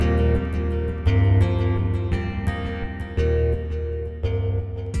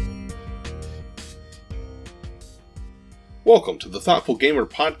Welcome to the Thoughtful Gamer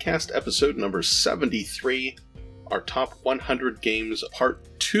Podcast, episode number 73, our Top 100 Games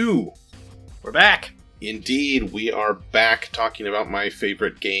Part 2. We're back! Indeed, we are back talking about my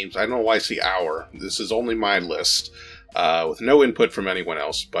favorite games. I don't know why I say our. This is only my list, with no input from anyone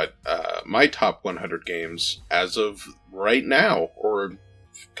else, but my top 100 games as of right now, or a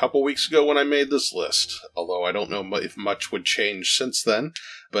couple weeks ago when I made this list, although I don't know if much would change since then.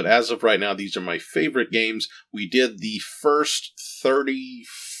 But as of right now, these are my favorite games. We did the first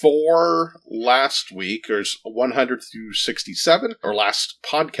 34 last week, or 100 through 67, our last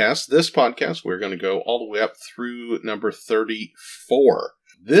podcast. This podcast, we're going to go all the way up through number 34.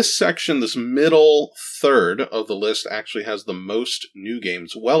 This section, this middle third of the list, actually has the most new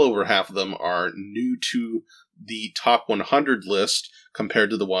games. Well over half of them are new to the top 100 list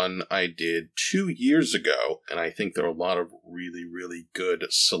compared to the one I did 2 years ago. And I think there are a lot of really, really good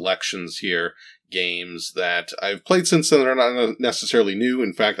selections here. Games that I've played since then are not necessarily new.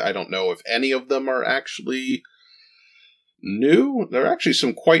 In fact, I don't know if any of them are actually new. There are actually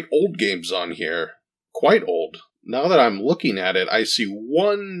some quite old games on here. Quite old. Now that I'm looking at it, I see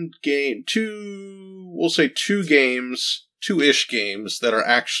two games, two-ish games that are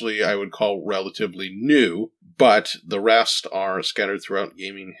actually, I would call, relatively new, but the rest are scattered throughout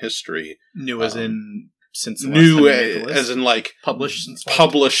gaming history. New as in since the last new time we made the list? As in like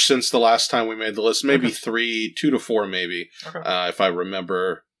published since the last time we made the list. Maybe Okay. 2 to 4 maybe, Okay. if I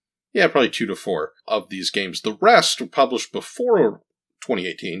remember. Yeah, probably 2 to 4 of these games. The rest were published before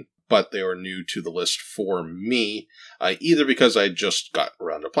 2018. But they were new to the list for me, either because I just got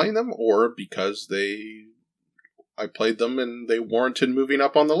around to playing them, or because I played them and they warranted moving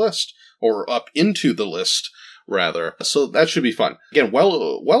up on the list, or up into the list, rather. So that should be fun. Again, well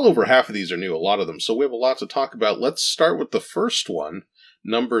over half of these are new, a lot of them, so we have a lot to talk about. Let's start with the first one,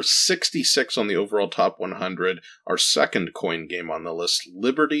 number 66 on the overall top 100, our second coin game on the list,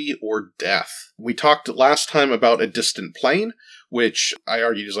 Liberty or Death. We talked last time about A Distant Plane, which I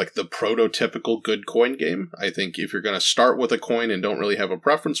argued is like the prototypical good coin game. I think if you're going to start with a coin and don't really have a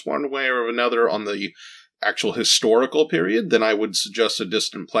preference one way or another on the actual historical period, then I would suggest A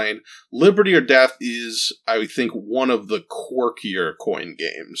Distant Plane. Liberty or Death is, I think, one of the quirkier coin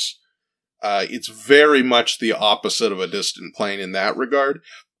games. It's very much the opposite of A Distant Plane in that regard.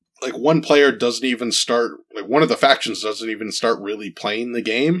 Like, one player doesn't even start, like, one of the factions doesn't even start really playing the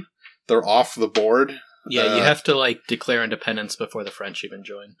game. They're off the board. Yeah, you have to, like, declare independence before the French even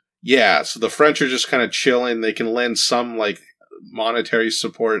join. Yeah, so the French are just kind of chilling. They can lend some, like, monetary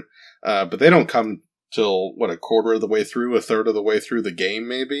support, but they don't come till, a quarter of the way through, a third of the way through the game,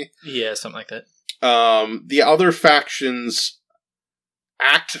 maybe? Yeah, something like that. The other factions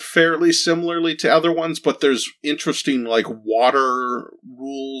act fairly similarly to other ones, but there's interesting, like, water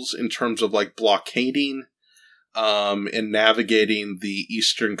rules in terms of, like, blockading, and navigating the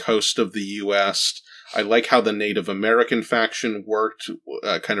eastern coast of the U.S., I like how the Native American faction worked,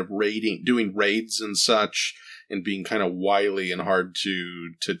 kind of doing raids and such, and being kind of wily and hard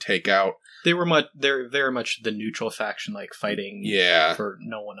to take out. They're very much the neutral faction, like fighting for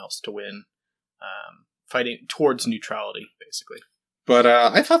no one else to win, fighting towards neutrality, basically. But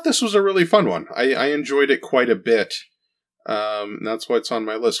I thought this was a really fun one. I enjoyed it quite a bit. And that's why it's on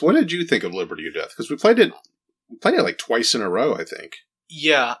my list. What did you think of Liberty or Death? Because we played it like twice in a row, I think.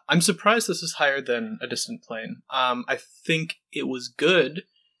 Yeah, I'm surprised this is higher than A Distant Plane. I think it was good,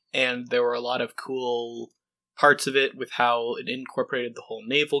 and there were a lot of cool parts of it with how it incorporated the whole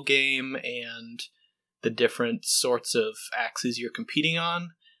naval game and the different sorts of axes you're competing on.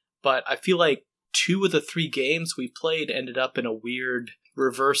 But I feel like 2 of the 3 games we played ended up in a weird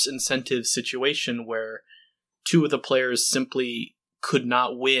reverse incentive situation where 2 of the players simply could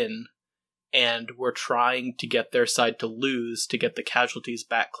not win and were trying to get their side to lose to get the casualties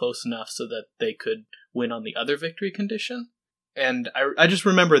back close enough so that they could win on the other victory condition. And I just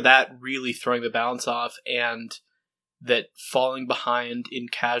remember that really throwing the balance off, and that falling behind in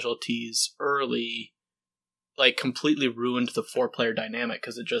casualties early, like, completely ruined the 4-player dynamic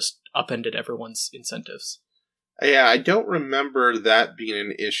because it just upended everyone's incentives. Yeah, I don't remember that being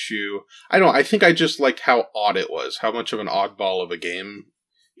an issue. I think I just liked how odd it was, how much of an oddball of a game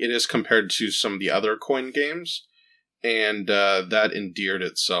it is compared to some of the other coin games, and that endeared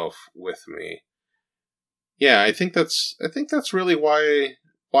itself with me. Yeah, I think that's really why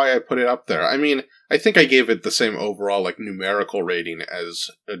I put it up there. I mean, I think I gave it the same overall, like, numerical rating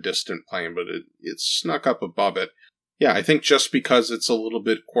as A Distant Plane, but it snuck up above it. Yeah, I think just because it's a little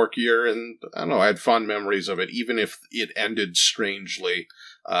bit quirkier, and I don't know, I had fond memories of it, even if it ended strangely.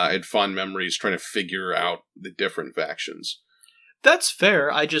 I had fond memories trying to figure out the different factions. That's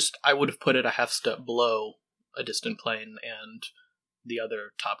fair. I would have put it a half step below A Distant Plane and the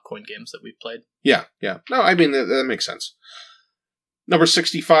other top coin games that we've played. Yeah. No, I mean, that makes sense. Number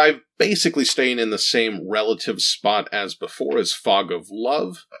 65, basically staying in the same relative spot as before, is Fog of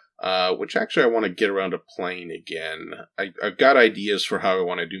Love, which actually I want to get around to playing again. I've got ideas for how I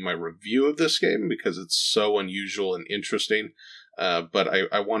want to do my review of this game because it's so unusual and interesting, but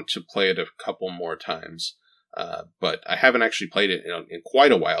I want to play it a couple more times. But I haven't actually played it in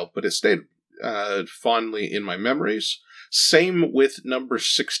quite a while, but it stayed fondly in my memories. Same with number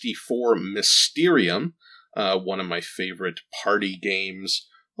 64, Mysterium. One of my favorite party games.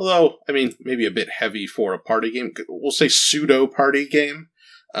 Although, I mean, maybe a bit heavy for a party game. We'll say pseudo-party game.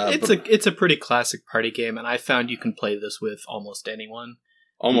 It's a pretty classic party game, and I found you can play this with almost anyone.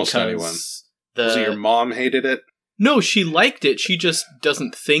 Almost anyone. Was it your mom hated it? No, she liked it. She just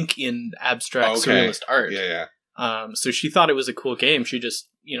doesn't think in abstract surrealist art. Yeah. So she thought it was a cool game. She just,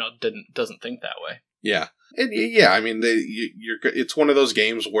 doesn't think that way. Yeah. I mean, it's one of those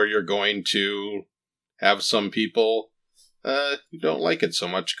games where you're going to have some people who don't like it so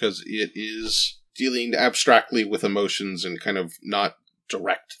much because it is dealing abstractly with emotions and kind of not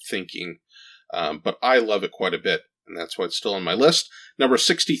direct thinking. But I love it quite a bit, and that's why it's still on my list. Number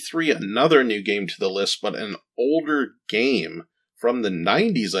 63, another new game to the list, but an older game from the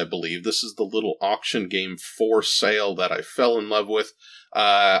 90s, I believe. This is the little auction game For Sale that I fell in love with.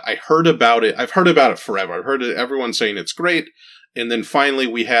 I heard about it. I've heard about it forever. I've heard everyone saying it's great. And then finally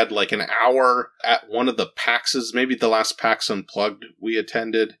we had like an hour at one of the PAXs, maybe the last PAX Unplugged we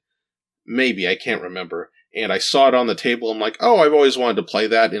attended. Maybe, I can't remember. And I saw it on the table. I'm like, oh, I've always wanted to play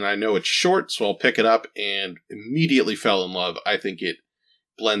that, and I know it's short, so I'll pick it up, and immediately fell in love. I think it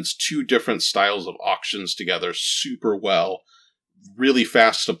blends two different styles of auctions together super well. Really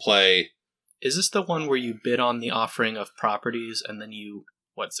fast to play. Is this the one where you bid on the offering of properties, and then you,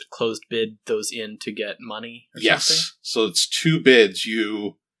 closed bid those in to get money or yes. something? So it's two bids.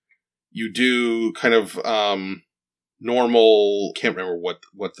 You do kind of normal, can't remember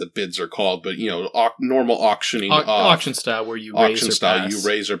what the bids are called, but normal auctioning auction style where you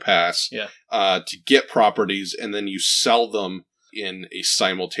raise or pass to get properties, and then you sell them in a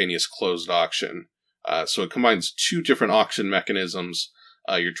simultaneous closed auction. So it combines two different auction mechanisms.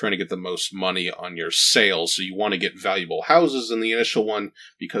 You're trying to get the most money on your sale, so you want to get valuable houses in the initial one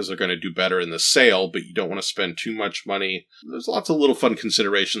because they're going to do better in the sale, but you don't want to spend too much money. There's lots of little fun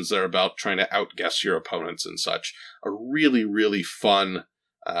considerations there about trying to outguess your opponents and such. A really, really fun,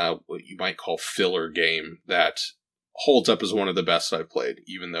 what you might call filler game that holds up as one of the best I've played,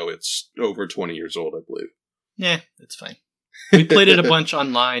 even though it's over 20 years old, I believe. Yeah, it's fine. We played it a bunch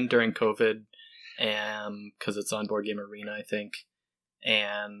online during COVID, because it's on Board Game Arena, I think.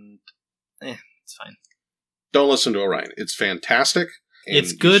 And it's fine. Don't listen to Orion. It's fantastic.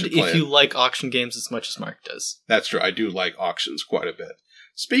 It's good if you like auction games as much as Mark does. That's true. I do like auctions quite a bit.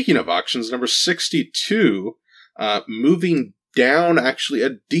 Speaking of auctions, number 62, moving down actually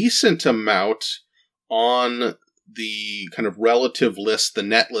a decent amount on the kind of relative list, the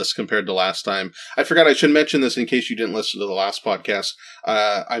net list compared to last time. I forgot I should mention this in case you didn't listen to the last podcast.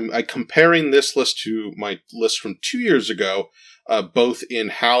 I'm comparing this list to my list from 2 years ago, both in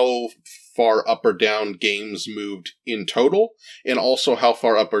how far up or down games moved in total, and also how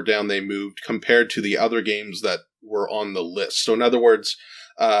far up or down they moved compared to the other games that were on the list. So in other words,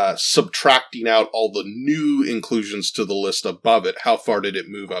 subtracting out all the new inclusions to the list above it, how far did it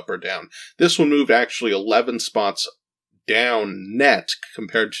move up or down? This one moved actually 11 spots down net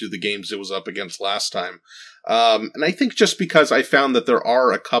compared to the games it was up against last time. And I think just because I found that there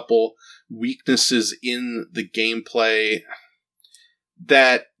are a couple weaknesses in the gameplay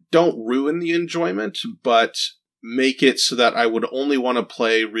that don't ruin the enjoyment, but make it so that I would only want to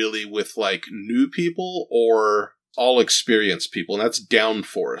play really with like new people or all experienced people, and that's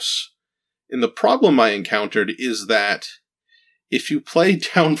Downforce. And the problem I encountered is that if you play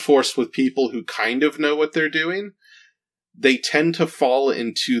Downforce with people who kind of know what they're doing, they tend to fall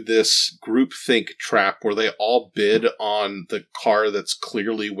into this groupthink trap where they all bid on the car that's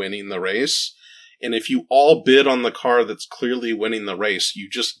clearly winning the race. And if you all bid on the car that's clearly winning the race, you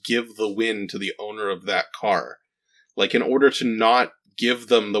just give the win to the owner of that car. Like, in order to not give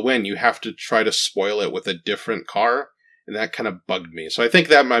them the win, you have to try to spoil it with a different car, and that kind of bugged me. So I think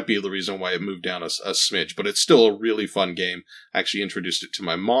that might be the reason why it moved down a smidge, but it's still a really fun game. I actually introduced it to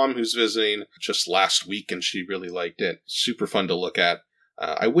my mom, who's visiting just last week, and she really liked it. Super fun to look at.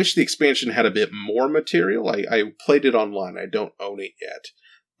 I wish the expansion had a bit more material. I played it online. I don't own it yet.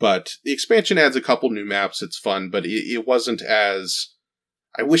 But the expansion adds a couple new maps. It's fun, but it wasn't as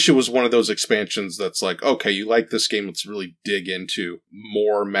I wish it was one of those expansions that's like, okay, you like this game, let's really dig into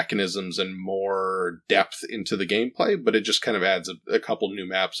more mechanisms and more depth into the gameplay, but it just kind of adds a couple new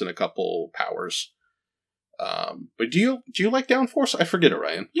maps and a couple powers. But do you like Downforce? I forget it,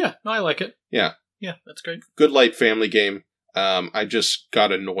 Ryan. Yeah, no, I like it. Yeah. Yeah, that's great. Good light family game. I just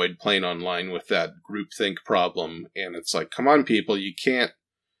got annoyed playing online with that groupthink problem, and it's like, come on, people, you can't.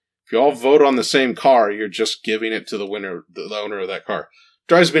 If you all vote on the same car, you're just giving it to the owner of that car.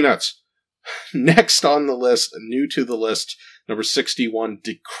 Drives me nuts. Next on the list, new to the list, number 61,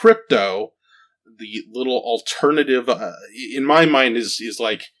 Decrypto, the little alternative, in my mind, is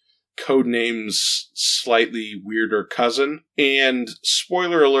like Codename's slightly weirder cousin. And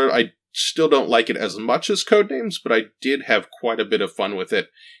spoiler alert, I still don't like it as much as Codenames, but I did have quite a bit of fun with it.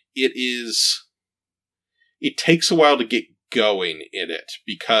 It takes a while to get going in it,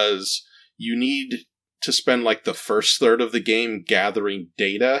 because you need to spend like the first third of the game gathering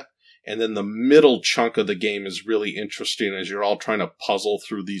data, and then the middle chunk of the game is really interesting as you're all trying to puzzle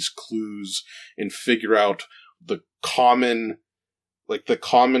through these clues and figure out the common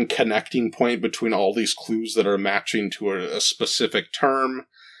connecting point between all these clues that are matching to a specific term,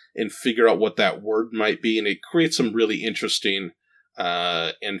 and figure out what that word might be. And it creates some really interesting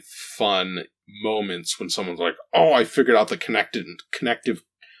and fun moments when someone's like, oh, I figured out the connective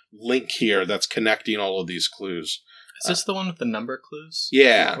link here that's connecting all of these clues. Is this the one with the number clues?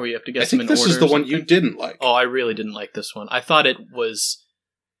 Yeah. Where you have to guess them in order? I think this is the one you didn't like. Oh, I really didn't like this one. I thought it was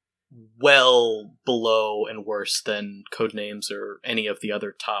well below and worse than Codenames or any of the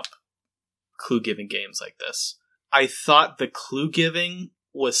other top clue-giving games like this. I thought the clue-giving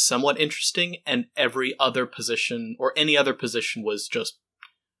was somewhat interesting, and every other position, or any other position, was just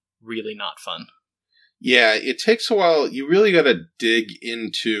really not fun. Yeah, it takes a while. You really got to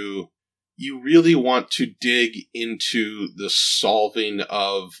you really want to dig into the solving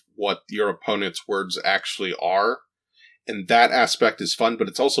of what your opponent's words actually are. And that aspect is fun, but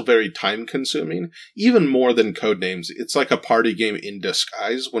it's also very time consuming. Even more than Codenames. It's like a party game in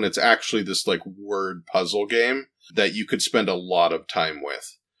disguise when it's actually this like word puzzle game that you could spend a lot of time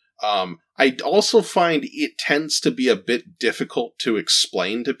with. I also find it tends to be a bit difficult to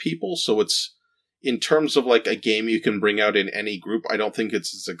explain to people, so it's, in terms of like a game you can bring out in any group, I don't think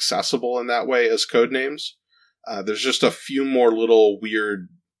it's as accessible in that way as Codenames. There's just a few more little weird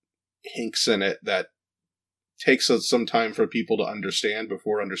hinks in it that takes some time for people to understand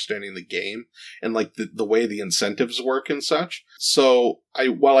before understanding the game, and like the way the incentives work and such. So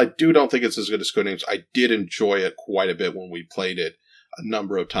while I don't think it's as good as Codenames, I did enjoy it quite a bit when we played it a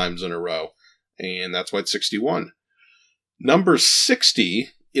number of times in a row, and that's why it's 61. Number 60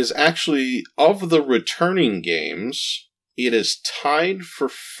 is actually, of the returning games, it is tied for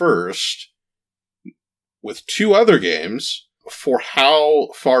first with two other games for how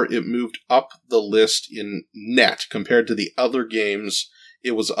far it moved up the list in net compared to the other games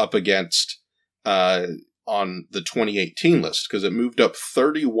it was up against on the 2018 list, because it moved up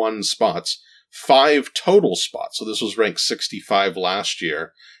 31 spots, 5 total spots. So this was ranked 65 last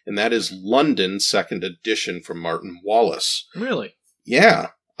year, and that is London 2nd edition from Martin Wallace. Really?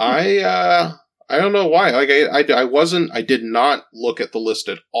 Yeah. I don't know why. Like I did not look at the list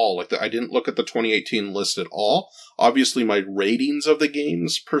at all. Like I didn't look at the 2018 list at all. Obviously my ratings of the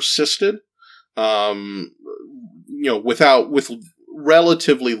games persisted. With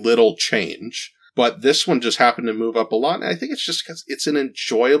relatively little change. But this one just happened to move up a lot. And I think it's just because it's an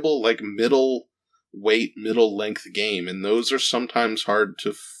enjoyable, like middle length game. And those are sometimes hard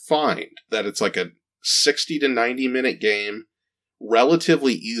to find. That it's like a 60 to 90 minute game,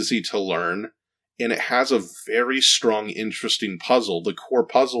 relatively easy to learn, and it has a very strong, interesting puzzle. The core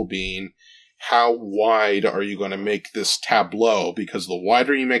puzzle being, how wide are you going to make this tableau? Because the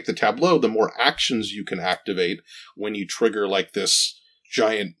wider you make the tableau, the more actions you can activate when you trigger like this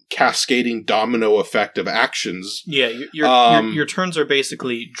giant cascading domino effect of actions. Yeah, your turns are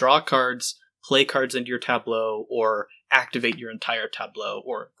basically draw cards, play cards into your tableau, or activate your entire tableau,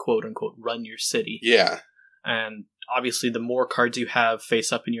 or quote-unquote run your city. Yeah. And obviously the more cards you have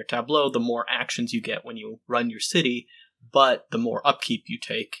face up in your tableau, the more actions you get when you run your city, but the more upkeep you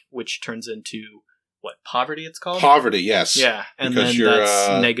take, which turns into, poverty it's called? Poverty, yes. Yeah, and because then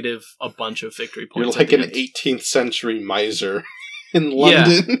that's negative a bunch of victory points. You're like an 18th century miser in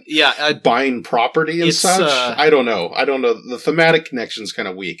London. Yeah. Buying property and such. I don't know. The thematic connection's kind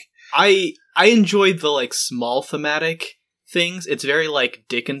of weak. I enjoyed the small thematic things. It's very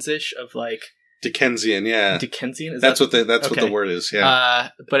Dickens-ish of Dickensian, yeah. Dickensian? That's what the word is, yeah.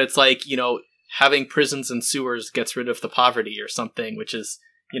 But it's having prisons and sewers gets rid of the poverty or something, which is,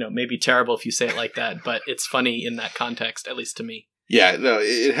 maybe terrible if you say it like that, but it's funny in that context, at least to me. Yeah, no,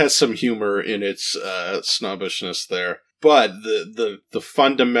 it has some humor in its snobbishness there. But the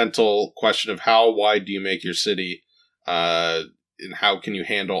fundamental question of how wide do you make your city, and how can you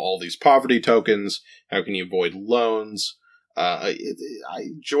handle all these poverty tokens? How can you avoid loans? I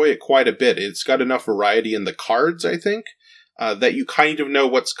enjoy it quite a bit. It's got enough variety in the cards, I think, that you kind of know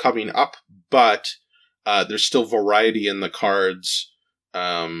what's coming up, but there's still variety in the cards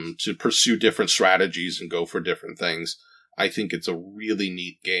to pursue different strategies and go for different things. I think it's a really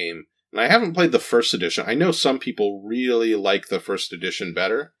neat game. And I haven't played the first edition. I know some people really like the first edition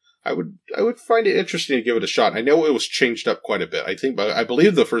better. I would find it interesting to give it a shot. I know it was changed up quite a bit. I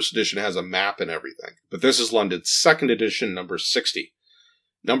believe the first edition has a map and everything. But this is London's second edition, number 60.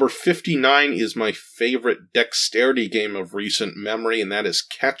 Number 59 is my favorite dexterity game of recent memory, and that is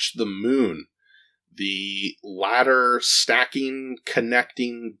Catch the Moon. The ladder stacking,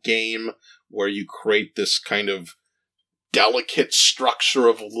 connecting game where you create this kind of delicate structure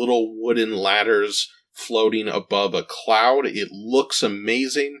of little wooden ladders floating above a cloud. It looks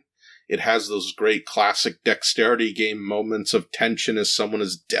amazing. It has those great classic dexterity game moments of tension as someone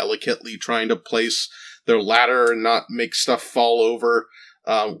is delicately trying to place their ladder and not make stuff fall over.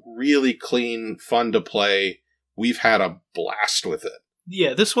 Really clean, fun to play. We've had a blast with it.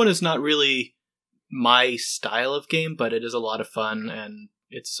 Yeah, this one is not really my style of game, but it is a lot of fun, and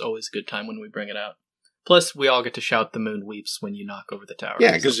it's always a good time when we bring it out. Plus, we all get to shout "The moon weeps" when you knock over the tower.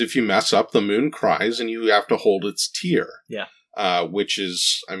 Yeah, because if you mess up, the moon cries, and you have to hold its tear. Yeah. Which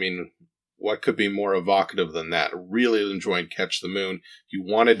is, I mean, what could be more evocative than that? Really enjoying Catch the Moon. If you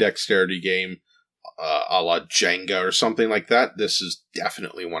want a dexterity game, a la Jenga or something like that, this is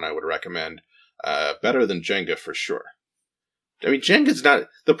definitely one I would recommend. Better than Jenga for sure. I mean, Jenga's not...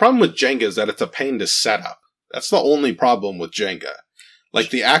 The problem with Jenga is that it's a pain to set up. That's the only problem with Jenga.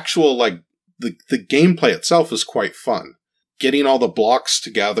 Like, the actual, the gameplay itself is quite fun. Getting all the blocks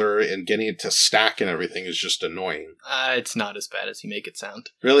together and getting it to stack and everything is just annoying. It's not as bad as you make it sound.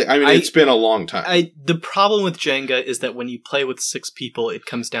 Really? I mean, it's been a long time. The problem with Jenga is that when you play with 6 people, it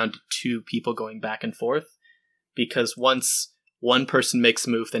comes down to 2 people going back and forth. Because once one person makes a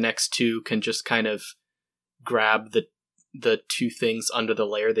move, the next 2 can just kind of grab the 2 things under the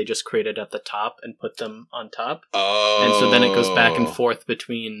layer they just created at the top and put them on top. Oh. And so then it goes back and forth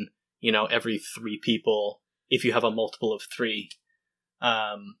between, every 3 people, if you have a multiple of 3,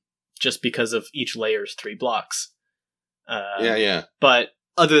 just because of each layer's 3 blocks. Yeah. But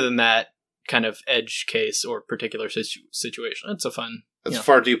other than that kind of edge case or particular situation, it's a fun... That's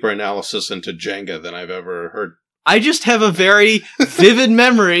far deeper analysis into Jenga than I've ever heard. I just have a very vivid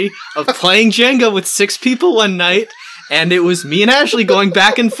memory of playing Jenga with 6 people one night, and it was me and Ashley going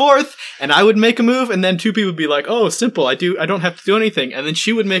back and forth, and I would make a move, and then 2 people would be like, "Oh, simple, I don't have to do anything." And then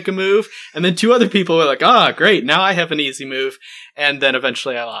she would make a move, and then 2 other people were like, "Ah, great, now I have an easy move." And then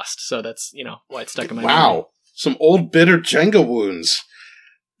eventually I lost, so that's, why it's stuck in my memory. Wow, some old bitter Jenga wounds.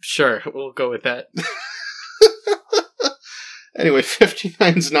 Sure, we'll go with that. Anyway,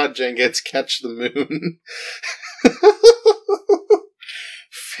 59's not Jenga, it's Catch the Moon.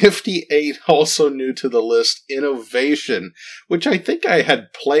 58, also new to the list, Innovation, which I think I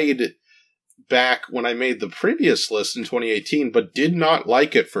had played back when I made the previous list in 2018, but did not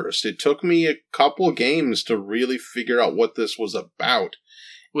like at first. It took me a couple games to really figure out what this was about.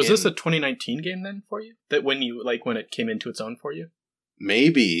 Was this a 2019 game then for you? That when it came into its own for you?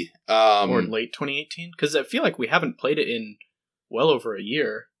 Maybe. Or late 2018? Because I feel like we haven't played it in well over a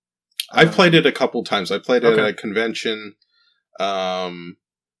year. I played it a couple times. I played it at a convention.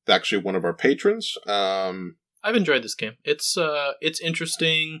 Actually, one of our patrons. I've enjoyed this game. It's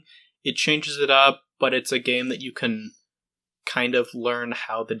interesting. It changes it up, but it's a game that you can kind of learn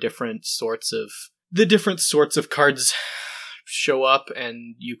how the different sorts of cards show up,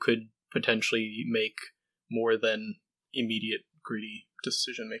 and you could potentially make more than immediate greedy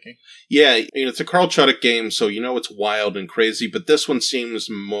decision making. Yeah, it's a Carl Chuddik game, so it's wild and crazy, but this one seems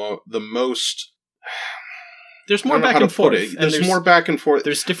the most... There's more back and forth. There's more back and forth.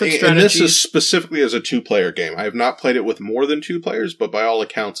 There's different strategies. And this is specifically as a 2-player game. I have not played it with more than 2 players, but by all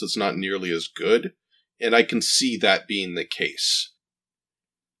accounts, it's not nearly as good. And I can see that being the case.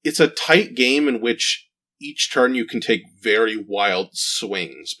 It's a tight game in which each turn you can take very wild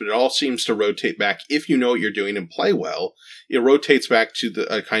swings, but it all seems to rotate back. If you know what you're doing and play well, it rotates back to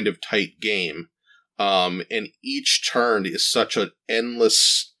a kind of tight game. And each turn is such an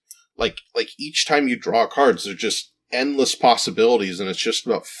endless... Like each time you draw cards, there's just endless possibilities, and it's just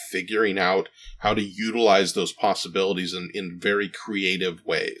about figuring out how to utilize those possibilities in very creative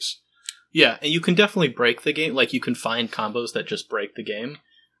ways. Yeah, and you can definitely break the game. Like, you can find combos that just break the game.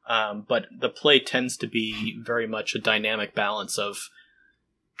 But the play tends to be very much a dynamic balance of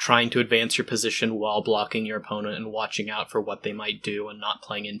trying to advance your position while blocking your opponent and watching out for what they might do and not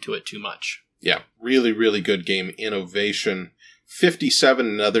playing into it too much. Yeah, really, really good game. Innovation. 57,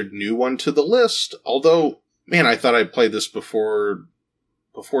 another new one to the list. Although, man, I thought I played this before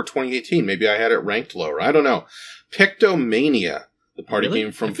 2018. Maybe I had it ranked lower. I don't know. Pictomania, the party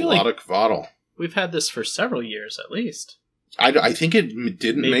game from Vladik Vodal. We've had this for several years, at least. I think it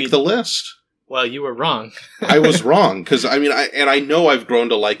didn't make the list. Well, you were wrong. I was wrong, because, I mean, I know I've grown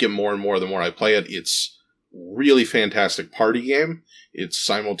to like it more and more the more I play it. It's really fantastic party game. It's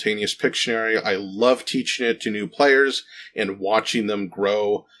simultaneous Pictionary. I love teaching it to new players and watching them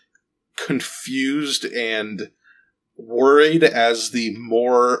grow confused and worried as the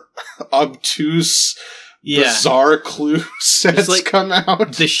more obtuse, bizarre clue sets come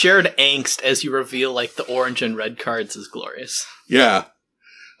out. The shared angst as you reveal like the orange and red cards is glorious. Yeah.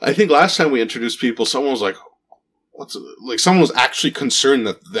 I think last time we introduced people, someone was like, someone was actually concerned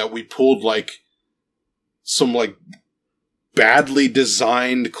that we pulled like some like badly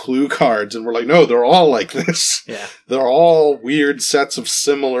designed clue cards, and we're like, no, they're all like this. Yeah. They're all weird sets of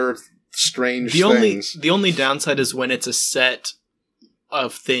similar strange things. The only downside is when it's a set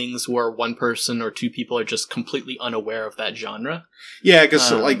of things where one person or two people are just completely unaware of that genre. Yeah,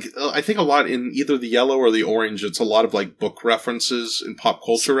 because I think a lot in either the yellow or the orange, it's a lot of like book references and pop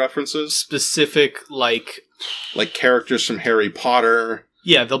culture references. Specific like characters from Harry Potter.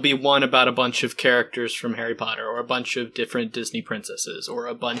 Yeah, there'll be one about a bunch of characters from Harry Potter, or a bunch of different Disney princesses, or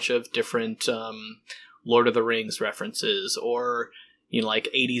a bunch of different Lord of the Rings references, or like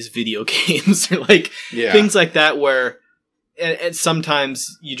 80s video games, or things like that where and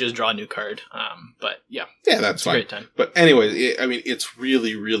sometimes you just draw a new card. But yeah. Yeah, that's fine. A great time. But anyway, it's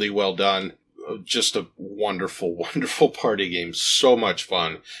really, really well done. Just a wonderful, wonderful party game. So much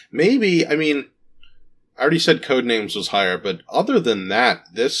fun. Maybe, I already said Codenames was higher, but other than that,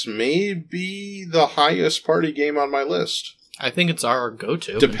 this may be the highest party game on my list. I think it's our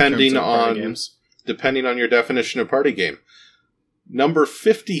go-to. Depending on your definition of party game. Number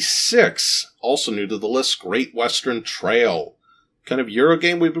 56, also new to the list, Great Western Trail. Kind of Euro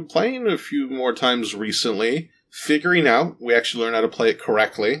game we've been playing a few more times recently. Figuring out, we actually learned how to play it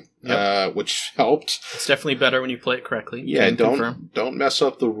correctly, which helped. It's definitely better when you play it correctly. Yeah, don't mess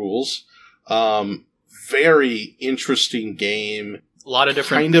up the rules. Very interesting game. A lot of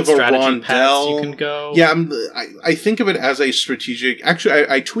different strategy paths you can go. Yeah, I think of it as a strategic... Actually,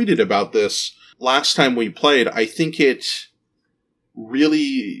 I tweeted about this last time we played. I think it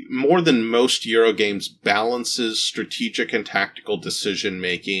really, more than most Euro games, balances strategic and tactical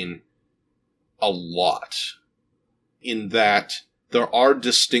decision-making a lot. In that there are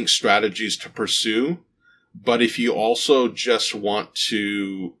distinct strategies to pursue, but if you also just want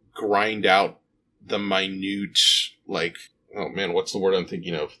to grind out the minute, what's the word I'm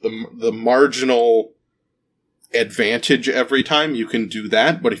thinking of? The marginal advantage every time, you can do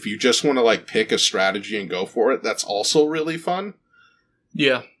that. But if you just want to pick a strategy and go for it, that's also really fun.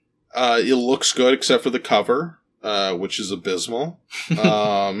 Yeah. It looks good except for the cover, which is abysmal.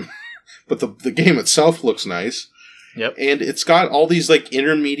 But the game itself looks nice. Yep. And it's got all these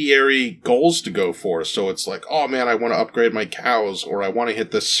intermediary goals to go for. So it's oh man, I want to upgrade my cows, or I want to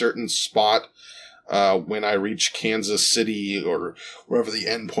hit this certain spot when I reach Kansas City or wherever the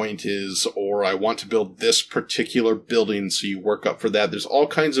end point is, or I want to build this particular building, so you work up for that. There's all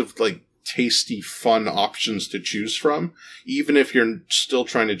kinds of tasty, fun options to choose from, even if you're still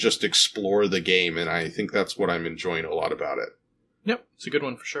trying to just explore the game, and I think that's what I'm enjoying a lot about it. Yep, it's a good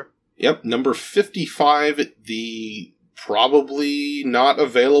one for sure. Yep, number 55, the probably not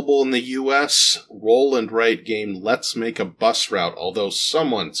available in the US roll and write game Let's Make a Bus Route, although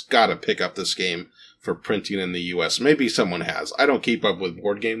someone's got to pick up this game for printing in the US. Maybe someone has. I don't keep up with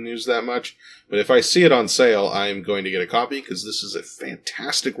board game news that much, but if I see it on sale, I'm going to get a copy, because this is a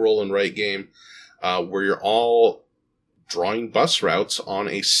fantastic roll and write game where you're all drawing bus routes on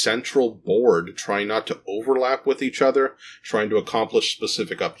a central board, trying not to overlap with each other, trying to accomplish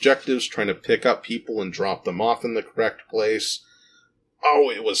specific objectives, trying to pick up people and drop them off in the correct place. Oh,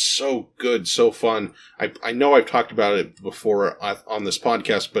 it was so good, so fun. I know I've talked about it before on this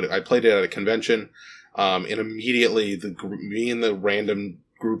podcast, but I played it at a convention, and immediately me and the random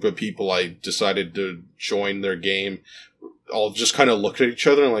group of people I decided to join their game all just kind of looked at each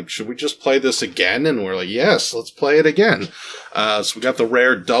other and should we just play this again? And we're like, yes, let's play it again. So we got the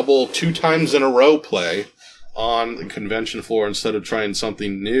rare double 2 times in a row play on the convention floor instead of trying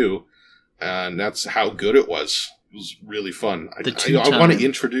something new. And that's how good it was. It was really fun. I want to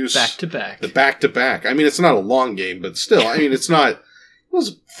introduce back-to-back. The back-to-back. It's not a long game, but still, it's not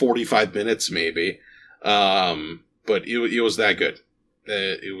was 45 minutes maybe. But it was that good.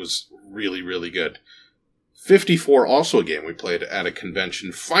 It was really, really good. 54, also a game we played at a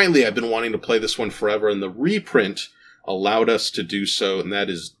convention. Finally, I've been wanting to play this one forever, and the reprint allowed us to do so, and that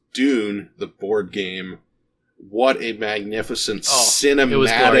is Dune, the board game. What a magnificent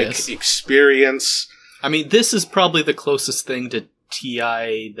cinematic experience. I mean, this is probably the closest thing to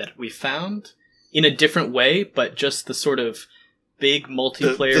TI that we found, in a different way, but just the sort of big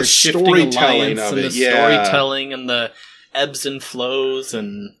multiplayer the shifting storytelling alliance of and it, the storytelling and the ebbs and flows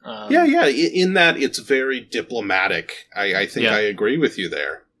and in that it's very diplomatic. I think I agree with you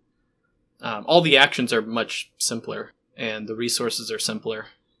there. All the actions are much simpler and the resources are simpler.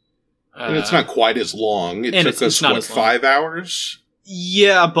 And it's not quite as long. It took us 5 hours?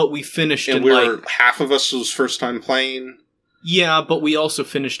 Yeah, but we finished and half of us was first time playing. Yeah, but we also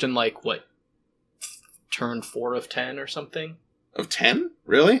finished in turn 4 of 10 or something. Of 10?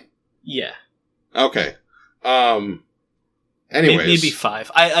 Really? Yeah. Okay. Anyways. Maybe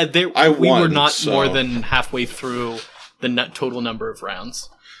 5. We were not more than halfway through the total number of rounds.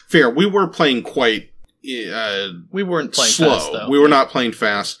 Fair. We were playing quite... we weren't playing slow. Fast, though. We were not playing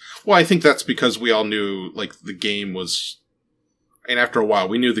fast. Well, I think that's because we all knew, the game was... And after a while,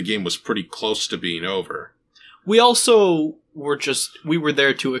 we knew the game was pretty close to being over. We also we were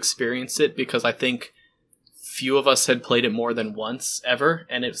there to experience it because I think few of us had played it more than once ever,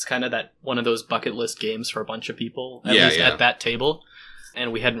 and it's kind of that one of those bucket list games for a bunch of people, at least at that table,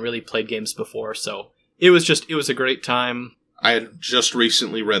 and we hadn't really played games before, so it was a great time. I had just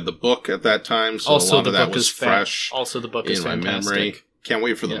recently read the book at that time, so also, a lot of that was fresh. Also, the book is fantastic. My memory. Can't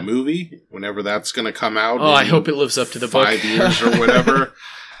wait for the movie, whenever that's going to come out. Oh, I hope it lives up to the book. 5 years or whatever.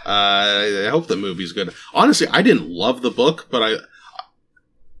 I hope the movie's good. Honestly, I didn't love the book, but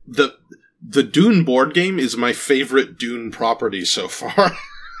the Dune board game is my favorite Dune property so far.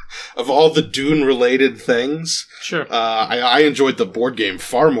 Of all the Dune-related things. Sure. I enjoyed the board game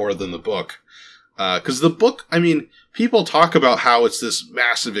far more than the book. Because the book, I mean, people talk about how it's this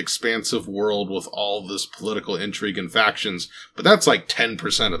massive, expansive world with all this political intrigue and factions, but that's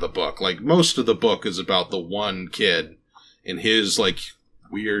 10% of the book. Most of the book is about the one kid and his,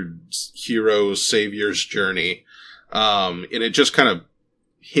 weird hero savior's journey. And it just kind of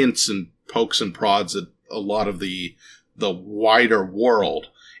hints and pokes and prods at a lot of the wider world.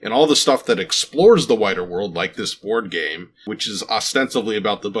 And all the stuff that explores the wider world, like this board game, which is ostensibly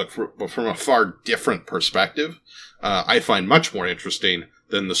about the book, but from a far different perspective, I find much more interesting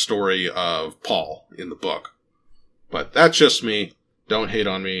than the story of Paul in the book. But that's just me. Don't hate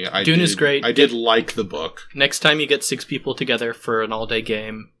on me. Dune is great. I did like the book. Next time you get 6 people together for an all-day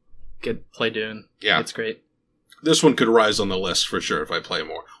game, play Dune. Yeah. It's great. This one could rise on the list for sure if I play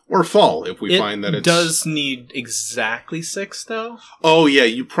more. Or fall, if we find that it's... It does need exactly 6, though. Oh, yeah,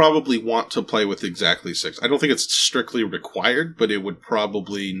 you probably want to play with exactly 6. I don't think it's strictly required, but it would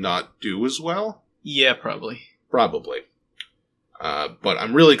probably not do as well. Yeah, probably. Probably. But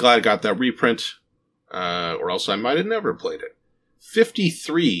I'm really glad I got that reprint, or else I might have never played it.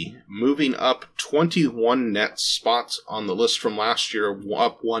 53, moving up 21 net spots on the list from last year,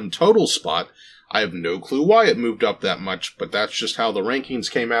 up 1 total spot. I have no clue why it moved up that much, but that's just how the rankings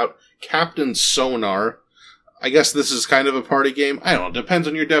came out. Captain Sonar. I guess this is kind of a party game. I don't know. Depends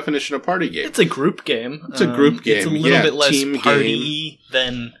on your definition of party game. It's a group game. It's a group game. It's a little bit less team party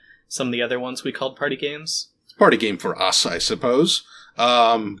than some of the other ones we called party games. Party game for us, I suppose.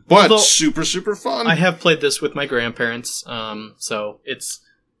 But super, super fun. I have played this with my grandparents, so it's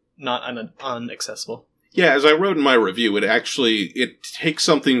not unaccessible. Yeah, as I wrote in my review, it takes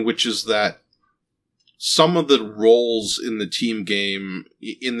something which is that some of the roles in the team game,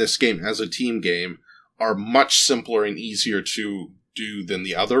 in this game as a team game, are much simpler and easier to do than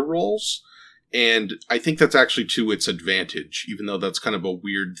the other roles. And I think that's actually to its advantage, even though that's kind of a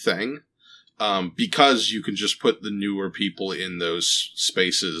weird thing. Because you can just put the newer people in those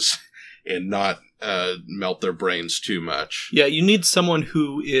spaces and not melt their brains too much. Yeah, you need someone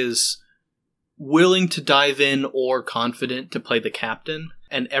who is willing to dive in or confident to play the captain.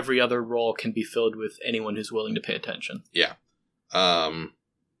 And every other role can be filled with anyone who's willing to pay attention. Yeah.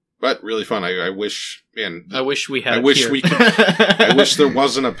 But really fun. I wish, man. I wish we had. I wish we could. I wish there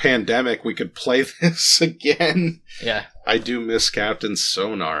wasn't a pandemic. We could play this again. Yeah. I do miss Captain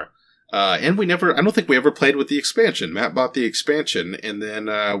Sonar. And I don't think we ever played with the expansion. Matt bought the expansion and then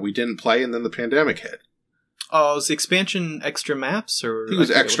we didn't play and then the pandemic hit. Oh, was the expansion extra maps or? I think it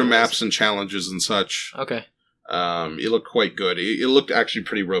was extra maps and challenges and such. Okay. It looked quite good. It looked actually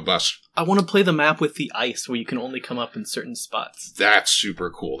pretty robust. I want to play the map with the ice where you can only come up in certain spots. That's super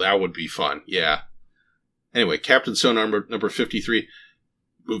cool. That would be fun. Yeah. Anyway, Captain Sonar number 53.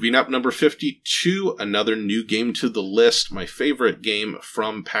 Moving up, number 52, another new game to the list. My favorite game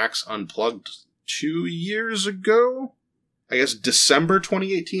from PAX Unplugged 2 years ago. I guess December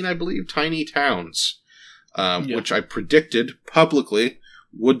 2018, I believe. Tiny Towns, which I predicted publicly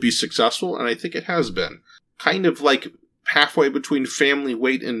would be successful, and I think it has been. Kind of like halfway between family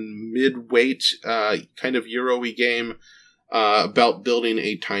weight and mid-weight, kind of Euro-y game about building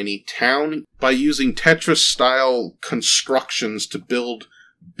a tiny town by using Tetris-style constructions to build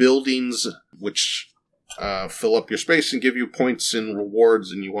buildings which fill up your space and give you points and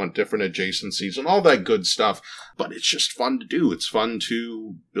rewards, and you want different adjacencies and all that good stuff. But it's just fun to do. It's fun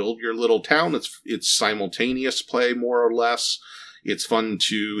to build your little town. It's simultaneous play, more or less. It's fun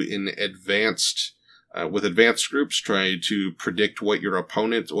to, with advanced groups, try to predict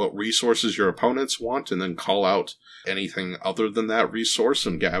what resources your opponents want, and then call out anything other than that resource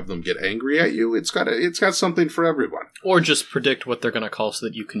and have them get angry at you. It's got something for everyone. Or just predict what they're going to call so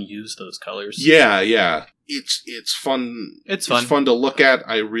that you can use those colors. Yeah. It's fun. It's fun to look at.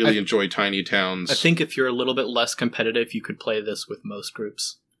 I really enjoy Tiny Towns. I think if you're a little bit less competitive, you could play this with most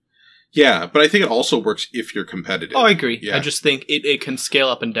groups. Yeah, but I think it also works if you're competitive. Oh, I agree. Yeah. I just think it can scale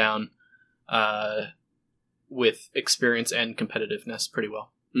up and down with experience and competitiveness pretty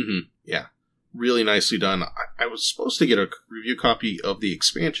well. Mm-hmm. Yeah. Really nicely done. I was supposed to get a review copy of the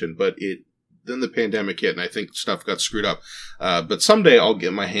expansion, but then the pandemic hit, and I think stuff got screwed up. But someday I'll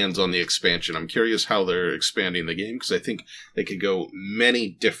get my hands on the expansion. I'm curious how they're expanding the game, because I think they could go many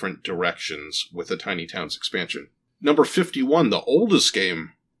different directions with the Tiny Towns expansion. Number 51, the oldest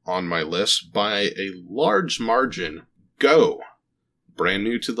game on my list by a large margin, Go. Brand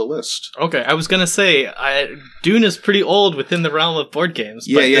new to the list. Okay, I was going to say, Dune is pretty old within the realm of board games.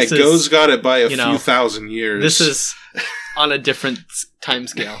 Yeah, Go's got it by a few thousand years. This is on a different time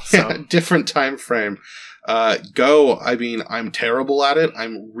scale. So. Yeah, different time frame. Go, I mean, I'm terrible at it.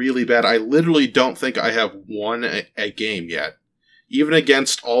 I'm really bad. I literally don't think I have won a game yet. Even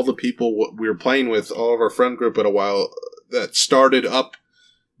against all the people we were playing with, all of our friend group at a while, that started up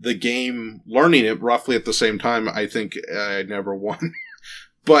the game, learning it roughly at the same time, I think I never won.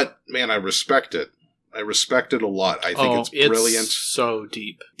 But, man, I respect it. I respect it a lot. I think it's brilliant. It's so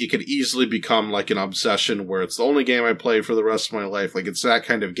deep. It could easily become like an obsession where it's the only game I play for the rest of my life. Like, it's that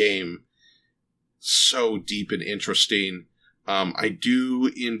kind of game. So deep and interesting. I do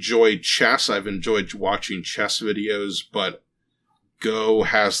enjoy chess. I've enjoyed watching chess videos, but Go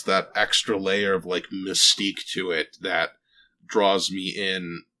has that extra layer of, like, mystique to it that draws me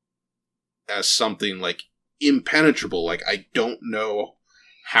in as something, like, impenetrable. Like, I don't know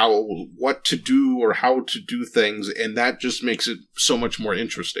what to do or how to do things, and that just makes it so much more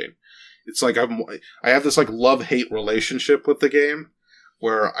interesting. It's like I have this, like, love-hate relationship with the game,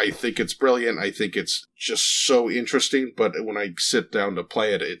 where I think it's brilliant, I think it's just so interesting, but when I sit down to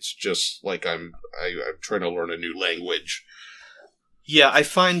play it, it's just like I'm trying to learn a new language. Yeah, I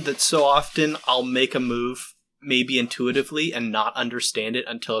find that so often I'll make a move maybe intuitively and not understand it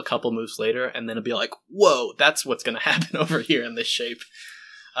until a couple moves later, and then it'll be like, whoa, that's what's going to happen over here in this shape.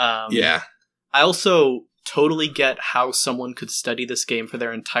 Yeah. I also totally get how someone could study this game for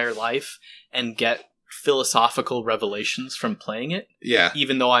their entire life and get philosophical revelations from playing it. Yeah.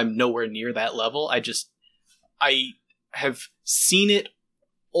 Even though I'm nowhere near that level, I have seen it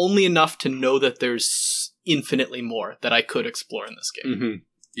only enough to know that there's infinitely more that I could explore in this game. Mm-hmm.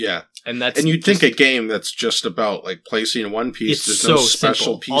 Yeah. And you'd think a game that's just about, like, placing one piece, there's no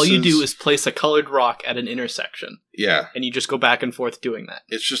special pieces. All you do is place a colored rock at an intersection. Yeah. And you just go back and forth doing that.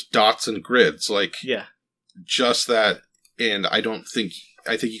 It's just dots and grids, like, yeah, just that, and I think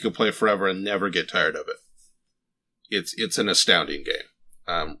you can play it forever and never get tired of it. It's an astounding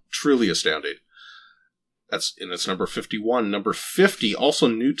game. Truly astounding. It's number 51. Number 50, also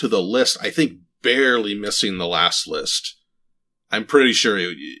new to the list, I think barely missing the last list. I'm pretty sure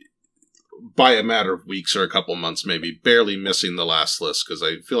by a matter of weeks or a couple months, maybe, barely missing the last list, because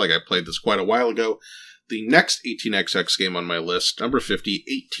I feel like I played this quite a while ago. The next 18XX game on my list, number 50,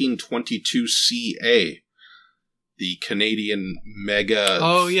 1822 CA. The Canadian mega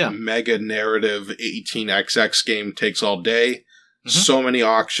narrative 18XX game takes all day. Mm-hmm. So many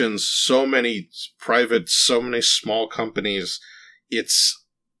auctions, so many private, so many small companies. It's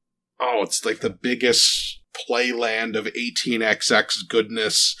like the biggest playland of 18XX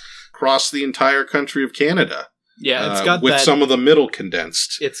goodness across the entire country of Canada. Yeah, it's got with some of the middle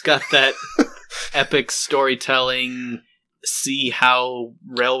condensed. It's got that epic storytelling, see how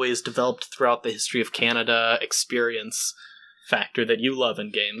railways developed throughout the history of Canada experience factor that you love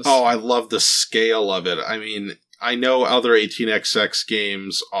in games. Oh, I love the scale of it. I mean, I know other 18XX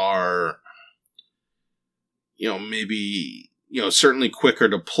games are, maybe certainly quicker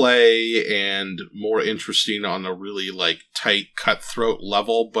to play and more interesting on a really like tight cutthroat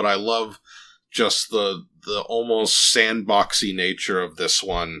level, but I love just the almost sandboxy nature of this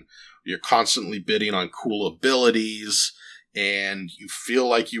one. You're constantly bidding on cool abilities, and you feel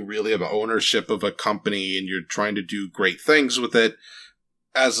like you really have ownership of a company, and you're trying to do great things with it.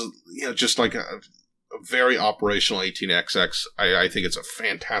 As just like a very operational 18XX, I think it's a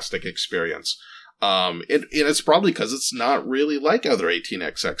fantastic experience. And it's probably because it's not really like other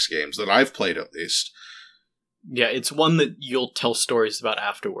 18XX games that I've played, at least. Yeah, it's one that you'll tell stories about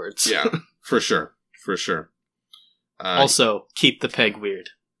afterwards. Yeah, for sure. For sure. Also, keep the peg weird.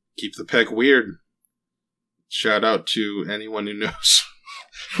 Keep the peg weird. Shout out to anyone who knows.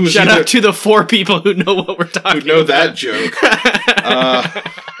 Shout out to the 4 people who know what we're talking about. Who know that joke.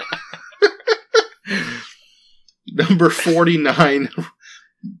 Number 49,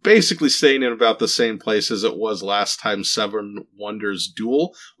 basically staying in about the same place as it was last time, Seven Wonders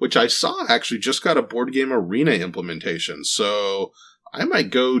Duel, which I saw actually just got a Board Game Arena implementation, so I might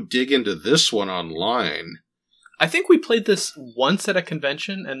go dig into this one online. I think we played this once at a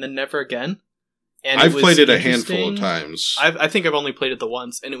convention and then never again. And I've played it a handful of times. I think I've only played it the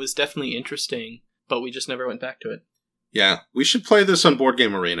once, and it was definitely interesting, but we just never went back to it. Yeah, we should play this on Board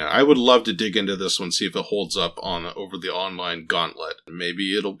Game Arena. I would love to dig into this one, see if it holds up over the online gauntlet.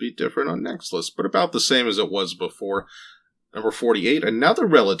 Maybe it'll be different on Next List, but about the same as it was before. Number 48, another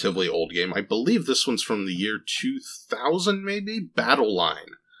relatively old game. I believe this one's from the year 2000, maybe? Battle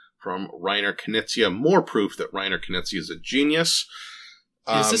Line, from Reiner Knizia. More proof that Reiner Knizia is a genius.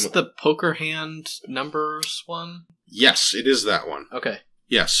 Is this the poker hand numbers one? Yes, it is that one. Okay.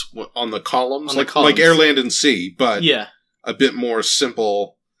 Yes, on the columns, like Air, Land, and Sea, but yeah, a bit more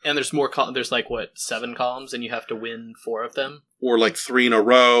simple. And there's more. There's 7 columns, and you have to win 4 of them, or 3 in a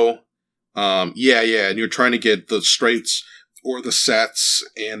row. And you're trying to get the straights or the sets,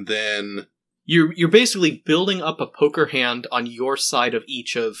 and then you're basically building up a poker hand on your side of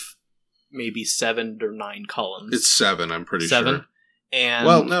each of maybe 7 or 9 columns. It's 7, I'm pretty 7? Sure. And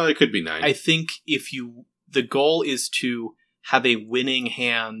well, no, it could be 9. I think the goal is to have a winning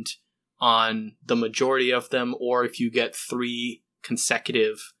hand on the majority of them, or if you get 3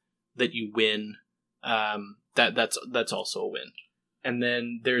 consecutive that you win, that's also a win. And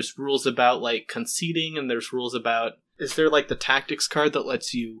then there's rules about conceding, and there's rules about, is there the tactics card that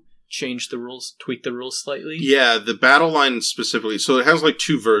lets you change the rules, tweak the rules slightly? Yeah, the Battle Line specifically. So it has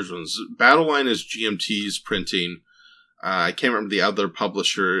 2 versions. Battle Line is GMT's printing. I can't remember the other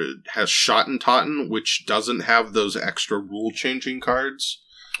publisher. It has Schottentotten, which doesn't have those extra rule-changing cards.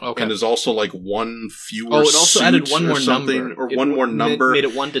 Okay. And is also 1 fewer. Oh, it also added 1 more number. Or 1 more number. Made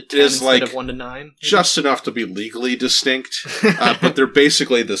it 1 to 10 instead of 1 to 9. Maybe? Just enough to be legally distinct. But they're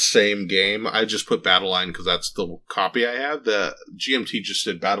basically the same game. I just put Battle Line because that's the copy I have. The GMT just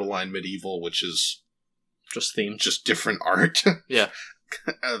did Battle Line Medieval, which is just themed. Just different art. Yeah.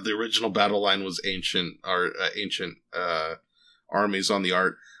 The original Battle Line was ancient armies on the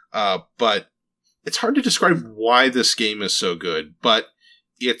art. But it's hard to describe why this game is so good. But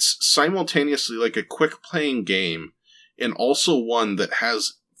it's simultaneously a quick playing game, and also one that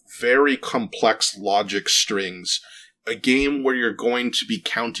has very complex logic strings. A game where you're going to be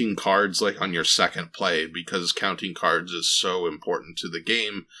counting cards on your second play, because counting cards is so important to the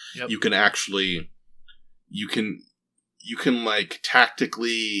game. Yep. You can actually, you can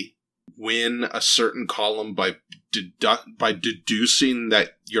tactically win a certain column by deducing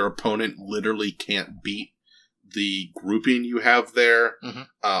that your opponent literally can't beat the grouping you have there. Mm-hmm.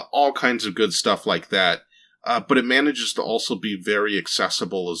 All kinds of good stuff like that. But it manages to also be very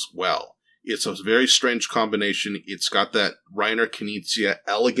accessible as well. It's a very strange combination. It's got that Reiner Knizia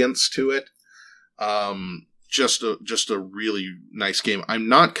elegance to it. Just a really nice game. I'm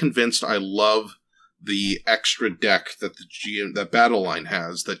not convinced I love the extra deck that that Battle Line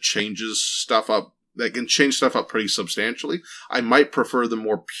has that changes stuff up. That can change stuff up pretty substantially. I might prefer the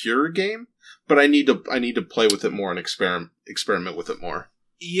more pure game, but I need to play with it more and experiment with it more.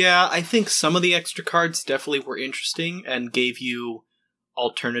 Yeah, I think some of the extra cards definitely were interesting and gave you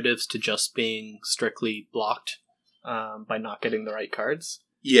alternatives to just being strictly blocked by not getting the right cards.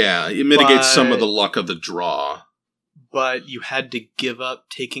 Yeah, it mitigates some of the luck of the draw. But you had to give up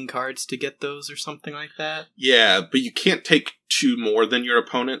taking cards to get those or something like that? Yeah, but you can't take 2 more than your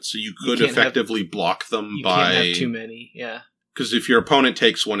opponent, so you could effectively block them by... You can't have too many, yeah. Because if your opponent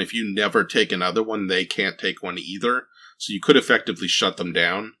takes one, if you never take another one, they can't take one either. So you could effectively shut them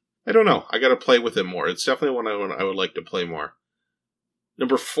down. I don't know. I gotta play with it more. It's definitely one I would like to play more.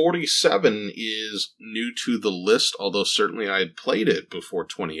 Number 47 is new to the list, although certainly I had played it before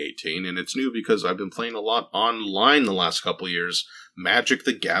 2018, and it's new because I've been playing a lot online the last couple of years, Magic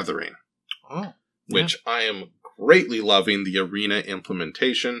the Gathering. Oh, which I am greatly loving the arena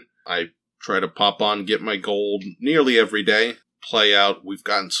implementation. I try to pop on, get my gold nearly every day, play out. We've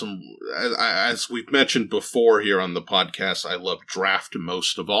gotten some, as we've mentioned before here on the podcast, I love draft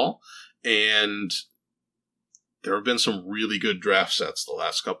most of all, and there have been some really good draft sets the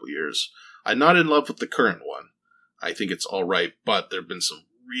last couple years. I'm not in love with the current one. I think it's all right, but there have been some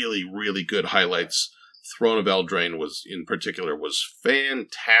really, really good highlights. Throne of Eldraine in particular was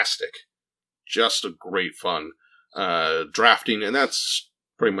fantastic. Just a great fun drafting, and that's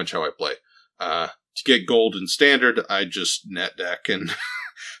pretty much how I play. To get gold in standard, I just net deck and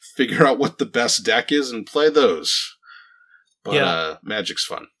figure out what the best deck is and play those. But Magic's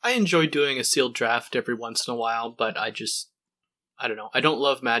fun. I enjoy doing a sealed draft every once in a while, but I don't know. I don't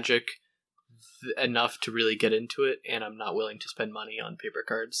love Magic enough to really get into it, and I'm not willing to spend money on paper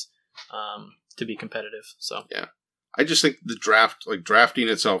cards to be competitive. So yeah. I just think the drafting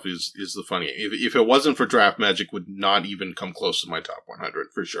itself is the funny. If it wasn't for draft, Magic would not even come close to my top 100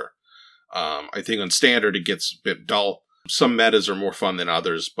 for sure. I think on standard it gets a bit dull. Some metas are more fun than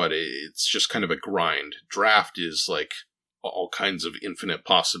others, but it's just kind of a grind. Draft is like all kinds of infinite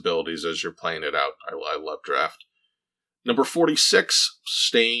possibilities as you're playing it out. I love draft. Number 46,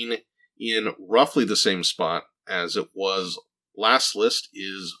 staying in roughly the same spot as it was last list,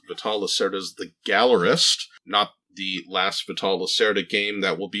 is Vital Lacerda's The Gallerist. Not the last Vital Lacerda game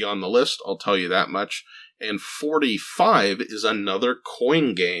that will be on the list, I'll tell you that much. And 45 is another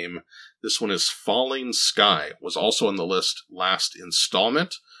coin game. This one is Falling Sky. Was also on the list last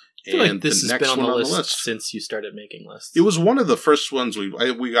installment. I feel like this has been on the list since you started making lists. It was one of the first ones we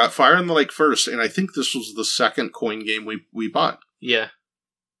got. Fire in the Lake first, and I think this was the second coin game we bought. Yeah.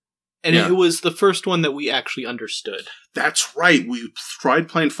 And it was the first one that we actually understood. That's right. We tried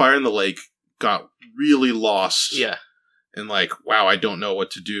playing Fire in the Lake, got really lost. Yeah. And wow, I don't know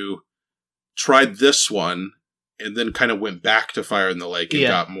what to do. Tried this one, and then kind of went back to Fire in the Lake and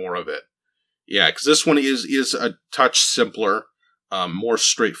got more of it. Yeah, because this one is a touch simpler, more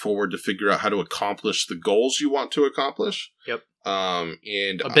straightforward to figure out how to accomplish the goals you want to accomplish. Yep.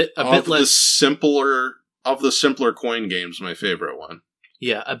 And a bit less of the simpler coin games, my favorite one.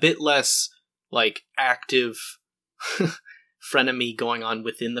 Yeah, a bit less active frenemy going on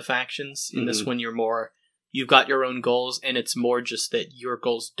within the factions. In this one, you've got your own goals, and it's more just that your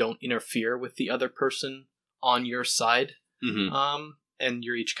goals don't interfere with the other person on your side. Mm-hmm. And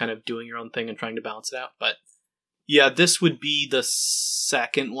you're each kind of doing your own thing and trying to balance it out. But yeah, this would be the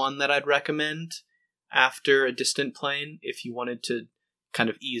second one that I'd recommend after A Distant Plane if you wanted to kind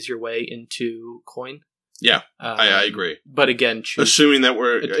of ease your way into coin. Yeah, I agree. But again, assuming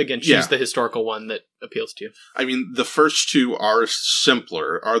that choose the historical one that appeals to you. I mean, the first two are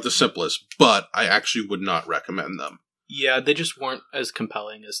the simplest, but I actually would not recommend them. Yeah, they just weren't as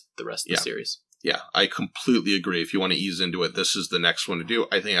compelling as the rest of the series. Yeah, I completely agree. If you want to ease into it, this is the next one to do.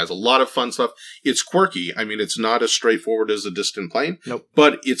 I think it has a lot of fun stuff. It's quirky. I mean, it's not as straightforward as A Distant Plane. Nope.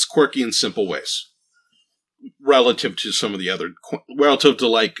 But it's quirky in simple ways. Relative to some of the other... Relative to,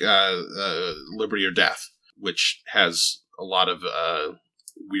 Liberty or Death, which has a lot of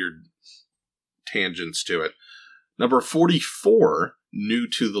weird tangents to it. Number 44, new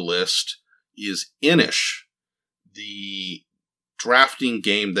to the list, is Inis, the drafting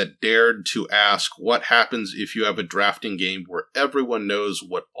game that dared to ask what happens if you have a drafting game where everyone knows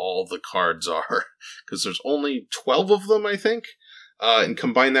what all the cards are. Because there's only 12 of them, I think. And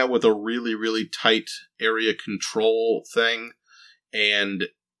combine that with a really, really tight area control thing. And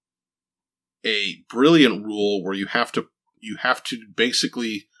a brilliant rule where you have to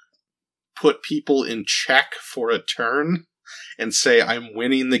basically put people in check for a turn and say, I'm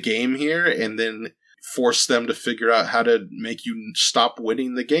winning the game here, and then force them to figure out how to make you stop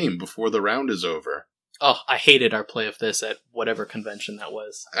winning the game before the round is over. Oh, I hated our play of this at whatever convention that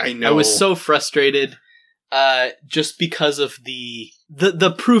was. I know. I was so frustrated just because of the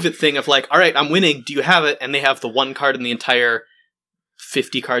prove it thing of all right, I'm winning, do you have it? And they have the one card in the entire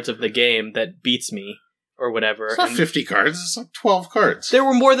 50 cards of the game that beats me or whatever. It's not 50 cards, it's 12 cards. There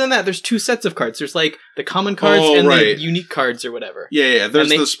were more than that. There's two sets of cards. There's the common cards the unique cards or whatever. Yeah, there's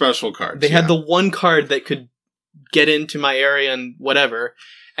the special cards. They had the one card that could get into my area and whatever.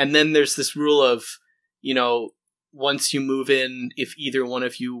 And then there's this rule of, once you move in, if either one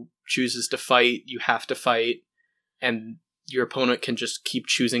of you chooses to fight, you have to fight. And your opponent can just keep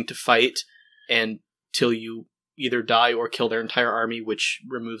choosing to fight until you either die or kill their entire army, which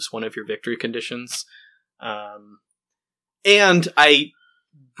removes one of your victory conditions. And I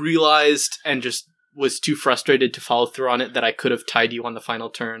realized and just was too frustrated to follow through on it that I could have tied you on the final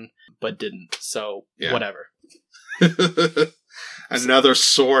turn, but didn't. So, whatever. Another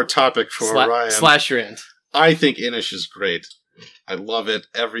sore topic for Ryan. Slash your end. I think Inis is great. I love it.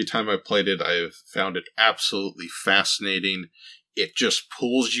 Every time I've played it, I've found it absolutely fascinating. It just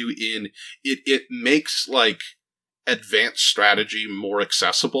pulls you in. It makes, like, advanced strategy more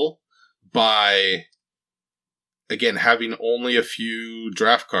accessible by, again, having only a few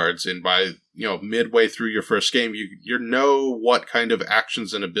draft cards, and by, midway through your first game, you know what kind of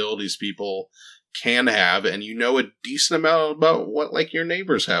actions and abilities people can have, and you know a decent amount about what, like, your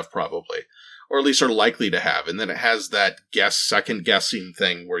neighbors have, probably. Or at least are likely to have. And then it has that second guessing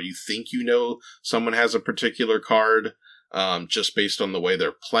thing where you think you know someone has a particular card just based on the way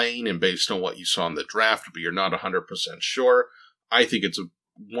they're playing and based on what you saw in the draft, but you're not 100% sure. I think it's a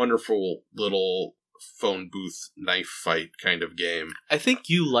wonderful little phone booth knife fight kind of game. I think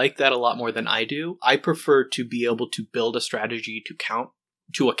you like that a lot more than I do. I prefer to be able to build a strategy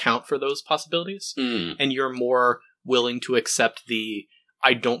to account for those possibilities. And you're more willing to accept the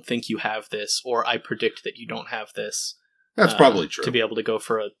I don't think you have this, or I predict that you don't have this. That's probably true. To be able to go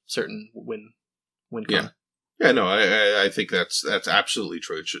for a certain win card. Yeah, no, I think that's absolutely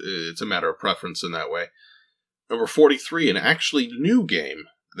true. It's a matter of preference in that way. Number 43, an actually new game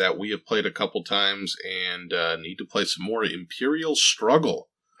that we have played a couple times and need to play some more, Imperial Struggle.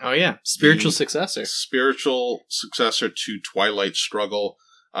 Oh yeah, spiritual successor. Spiritual successor to Twilight Struggle.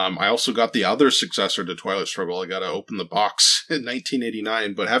 I also got the other successor to Twilight Struggle. I got to open the box in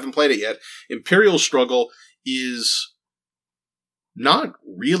 1989, but haven't played it yet. Imperial Struggle is not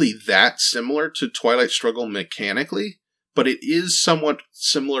really that similar to Twilight Struggle mechanically, but it is somewhat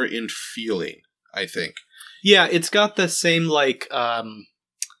similar in feeling, I think. Yeah, it's got the same, like,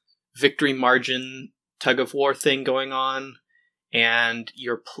 victory margin tug-of-war thing going on, and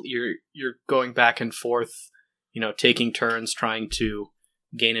you're going back and forth, taking turns trying to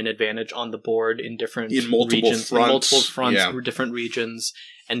gain an advantage on the board in multiple fronts, different regions,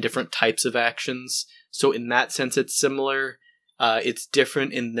 and different types of actions. So in that sense, it's similar. It's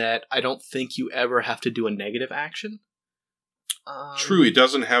different in that I don't think you ever have to do a negative action. True, it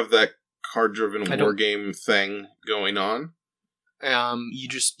doesn't have that card-driven war game thing going on.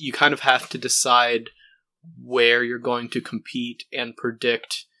 You kind of have to decide where you're going to compete and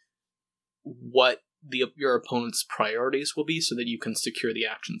predict what your opponent's priorities will be so that you can secure the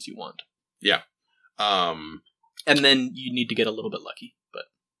actions you want. Yeah. And then you need to get a little bit lucky, but...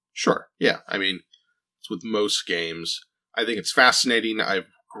 Sure, yeah. I mean, it's with most games. I think it's fascinating. I've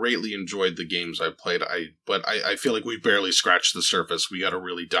greatly enjoyed the games I've played, but I feel like we barely scratched the surface. We got to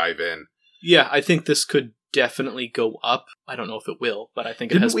really dive in. Yeah, I think this could definitely go up. I don't know if it will, but I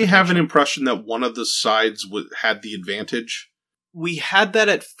think it has potential. Didn't we have an impression that one of the sides had the advantage? We had that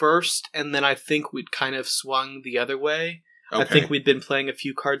at first, and then I think we'd kind of swung the other way. Okay. I think we'd been playing a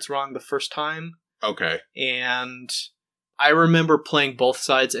few cards wrong the first time. Okay. And I remember playing both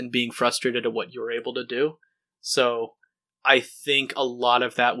sides and being frustrated at what you were able to do. So I think a lot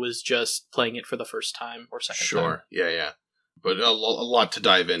of that was just playing it for the first time or second time. Sure, yeah. But a lot to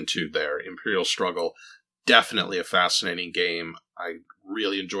dive into there. Imperial Struggle, definitely a fascinating game. I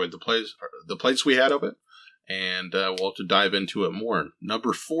really enjoyed the plays we had of it. And we'll have to dive into it more.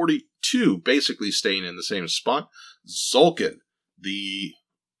 Number 42, basically staying in the same spot, Tzolk'in, the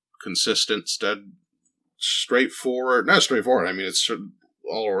consistent, straightforward, not straightforward, I mean, it's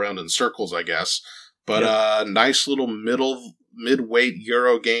all around in circles, I guess, but nice little mid-weight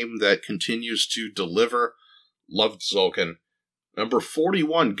Euro game that continues to deliver. Loved Tzolk'in. Number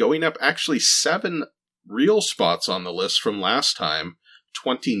 41, going up actually 7 real spots on the list from last time,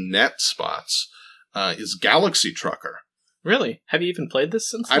 20 net spots. Is Galaxy Trucker. Really? Have you even played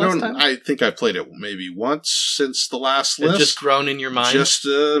this since last time? I think I played it maybe once since the last list. It's just grown in your mind? Just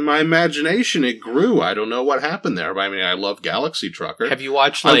my imagination. It grew. I don't know what happened there. But I mean, I love Galaxy Trucker. Have you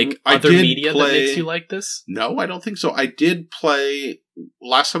watched other media that makes you like this? No, I don't think so. I did play,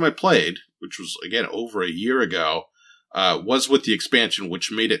 last time I played, which was, again, over a year ago, was with the expansion,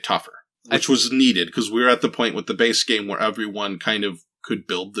 which made it tougher. Which was needed, because we were at the point with the base game where everyone kind of could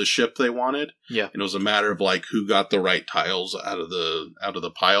build the ship they wanted. Yeah. And it was a matter of like who got the right tiles out of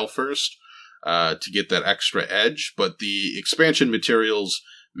the pile first to get that extra edge. But the expansion materials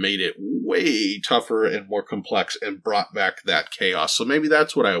made it way tougher and more complex and brought back that chaos. So maybe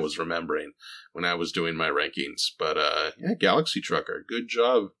that's what I was remembering when I was doing my rankings. But yeah, Galaxy Trucker, good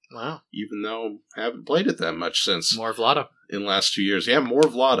job. Wow. Even though I haven't played it that much since. More Vlada. In the last 2 years. Yeah, more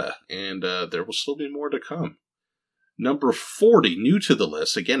Vlada. And there will still be more to come. Number 40, new to the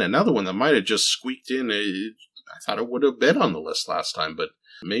list. Again, another one that might have just squeaked in. I thought it would have been on the list last time, but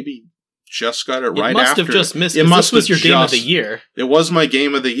Maybe just got it You right must after. have just missed It it. must This was have your game of just- the year. It was my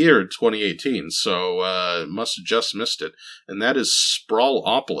game of the year, 2018, so must have just missed it. And that is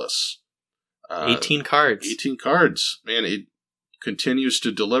Sprawlopolis. 18 cards. 18 cards. Man, it continues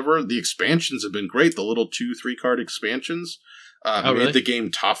to deliver. The expansions have been great. The little 2-3 card expansions made really? the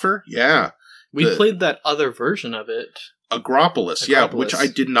game tougher. Yeah. We the- played that other version of it. Agropolis, yeah, which Agropolis. I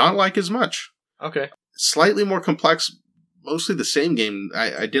did not like as much. Okay. Slightly more complex, mostly the same game.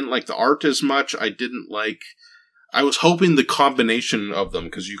 I didn't like the art as much. I was hoping the combination of them,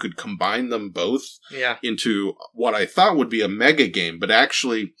 because you could combine them both Yeah. into what I thought would be a mega game, but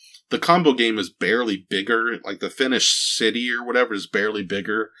actually the combo game is barely bigger. Like the Finnish city or whatever is barely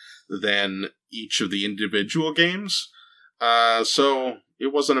bigger than each of the individual games. So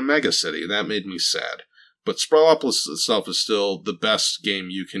it wasn't a mega city. That made me sad. But Sprawlopolis itself is still the best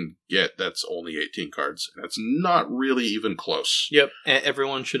game you can get that's only 18 cards. And it's not really even close. Yep.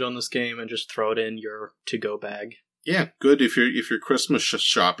 Everyone should own this game and just throw it in your to-go bag. Yeah, good if you're Christmas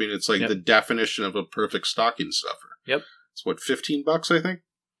shopping. It's like Yep. the definition of a perfect stocking stuffer. Yep. It's what, $15, I think?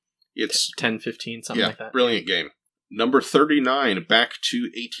 It's 10, 15, something like that. Brilliant game. Number 39, back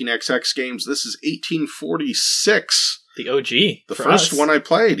to 18XX games. This is 1846. The OG. The for first us. one I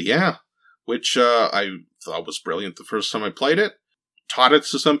played, yeah. Which I thought was brilliant the first time I played it. Taught it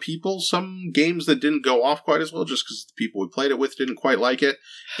to some people. Some games that didn't go off quite as well just because the people we played it with didn't quite like it.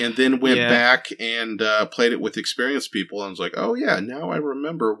 And then went Yeah. back and played it with experienced people. And was like, oh yeah, now I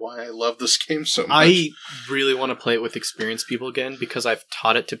remember why I love this game so much. I really want to play it with experienced people again because I've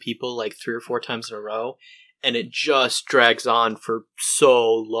taught it to people like 3 or 4 times in a row, and it just drags on for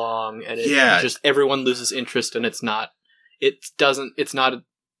so long, and just everyone loses interest, and it's not the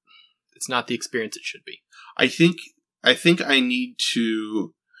experience it should be. I think I need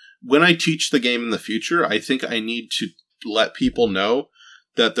to, when I teach the game in the future, I think I need to let people know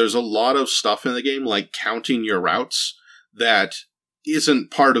that there's a lot of stuff in the game, like counting your routes, that isn't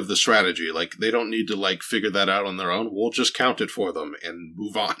part of the strategy. Like, they don't need to, like, figure that out on their own. We'll just count it for them and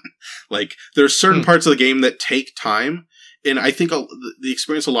move on. Like, there's certain parts of the game that take time, and I think the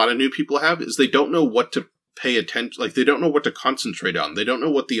experience a lot of new people have is they don't know what to pay attention, like, they don't know what to concentrate on. They don't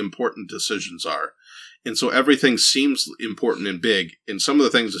know what the important decisions are. And so everything seems important and big. And some of the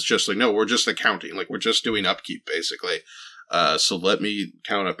things it's just like, no, we're just accounting. Like, we're just doing upkeep, basically. So let me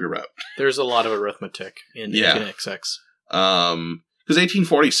count up your route. There's a lot of arithmetic in 18XX. Because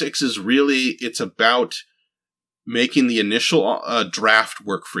 1846 is really, it's about making the initial draft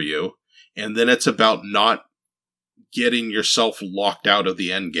work for you. And then it's about not getting yourself locked out of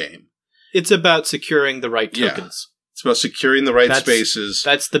the end game. It's about securing the right Yeah. tokens. It's about securing the right spaces.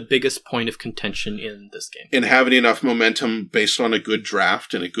 That's the biggest point of contention in this game. And having enough momentum based on a good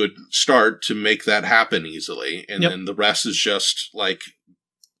draft and a good start to make that happen easily. And then the rest is just like,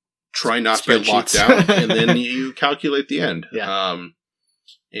 try not to get locked out, and then you calculate the end. Yeah.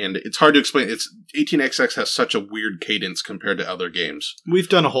 And it's hard to explain. 18XX has such a weird cadence compared to other games. We've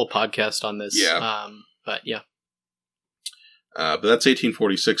done a whole podcast on this. Yeah. But yeah. But that's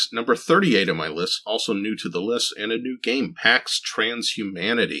 1846. Number 38 on my list, also new to the list, and a new game, PAX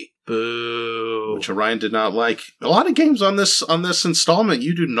Transhumanity. Boo. Which Orion did not like. A lot of games on this installment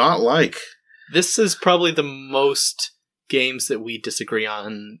you do not like. This is probably the most games that we disagree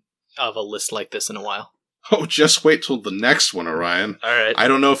on of a list like this in a while. Oh, just wait till the next one, Orion. All right. I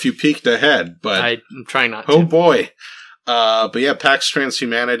don't know if you peeked ahead, but I'm trying not to. Oh boy. But yeah, PAX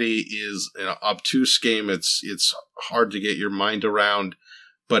Transhumanity is an obtuse game. It's hard to get your mind around,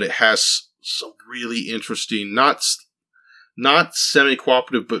 but it has some really interesting, not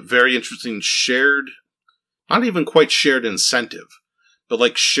semi-cooperative, but very interesting shared, not even quite shared incentive, but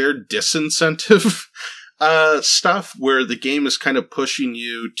like shared disincentive stuff where the game is kind of pushing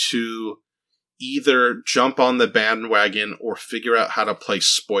you to either jump on the bandwagon or figure out how to play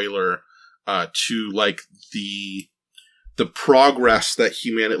spoiler to like the progress that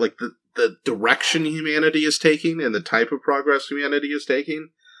humanity, like the direction humanity is taking and the type of progress humanity is taking.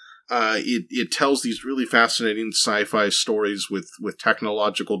 It tells these really fascinating sci-fi stories with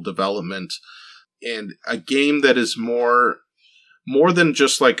technological development, and a game that is more than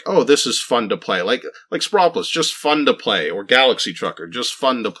just like, oh, this is fun to play. Like Sprawlopolis, just fun to play, or Galaxy Trucker, just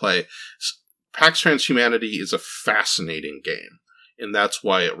fun to play. PAX Transhumanity is a fascinating game. And that's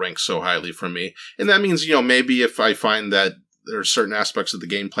why it ranks so highly for me. And that means, maybe if I find that there are certain aspects of the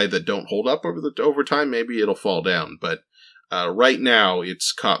gameplay that don't hold up over time, maybe it'll fall down. But right now,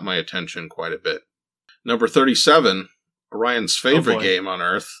 it's caught my attention quite a bit. Number 37, Orion's favorite game on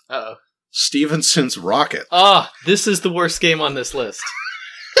Earth. Uh-oh. Stevenson's Rocket. This is the worst game on this list.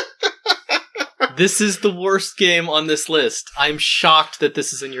 This is the worst game on this list. I'm shocked that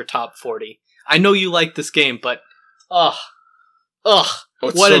this is in your top 40. I know you like this game, but oh,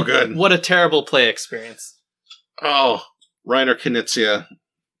 it's so good. What a terrible play experience. Oh, Reiner Knizia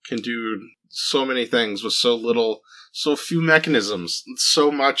can do so many things with so few mechanisms,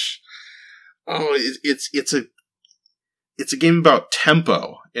 so much. Oh, it's a game about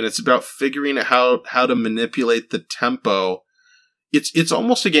tempo, and it's about figuring out how to manipulate the tempo. It's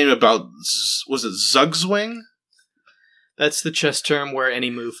almost a game about, was it Zugzwang? That's the chess term where any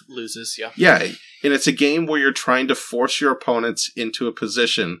move loses, yeah. Yeah, and it's a game where you're trying to force your opponents into a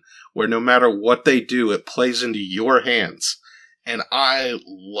position where no matter what they do, it plays into your hands. And I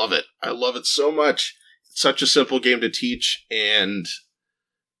love it. I love it so much. It's such a simple game to teach, and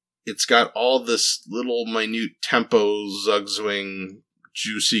it's got all this little minute tempo, Zugzwang,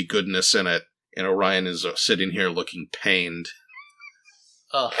 juicy goodness in it. And Orion is sitting here looking pained.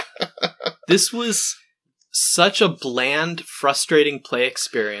 This was such a bland, frustrating play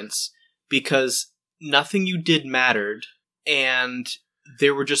experience because nothing you did mattered, and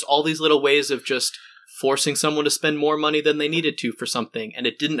there were just all these little ways of just forcing someone to spend more money than they needed to for something, and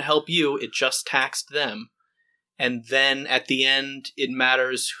it didn't help you, it just taxed them. And then at the end, it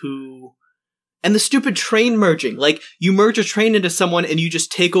matters who... And the stupid train merging. Like, you merge a train into someone and you just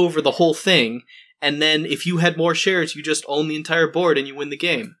take over the whole thing, and then if you had more shares, you just own the entire board and you win the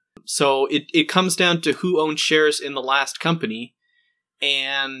game. So it comes down to who owns shares in the last company,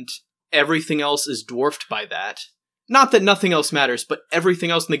 and everything else is dwarfed by that. Not that nothing else matters, but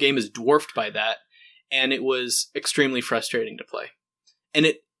everything else in the game is dwarfed by that, and it was extremely frustrating to play. And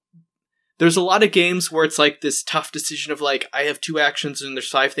there's a lot of games where it's like this tough decision of like, I have 2 actions and there's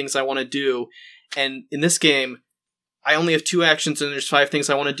 5 things I want to do, and in this game, I only have 2 actions and there's 5 things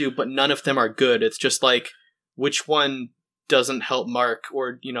I want to do, but none of them are good. It's just like, which one doesn't help Mark,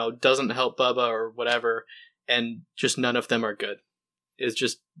 or, doesn't help Bubba, or whatever, and just none of them are good. It's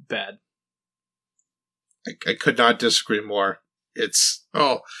just bad. I could not disagree more. It's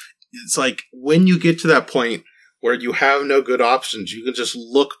like when you get to that point where you have no good options, you can just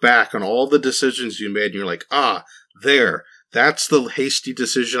look back on all the decisions you made and you're like, that's the hasty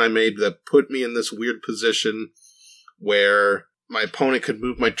decision I made that put me in this weird position where my opponent could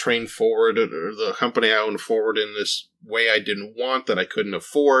move my train forward, or the company I owned forward in this way I didn't want, that I couldn't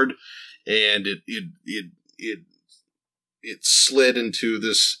afford, and it slid into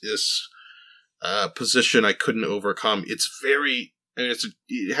this position I couldn't overcome. It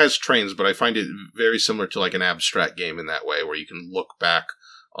has trains, but I find it very similar to like an abstract game in that way, where you can look back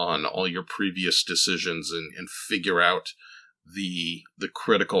on all your previous decisions and figure out the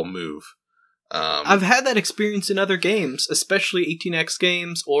critical move. I've had that experience in other games, especially 18X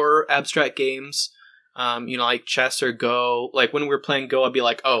games or abstract games, like chess or Go. Like when we were playing Go, I'd be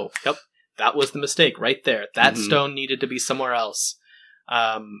like, oh, yep, that was the mistake right there. That stone needed to be somewhere else.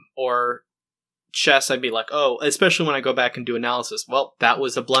 Or chess, I'd be like, oh, especially when I go back and do analysis, well, that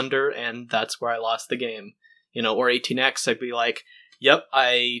was a blunder and that's where I lost the game. Or 18X, I'd be like, yep,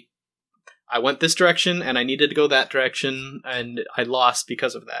 I went this direction and I needed to go that direction and I lost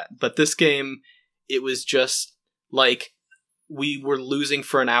because of that. But this game, it was just like we were losing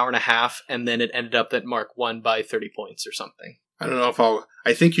for an hour and a half and then it ended up that Mark won by 30 points or something. I don't know if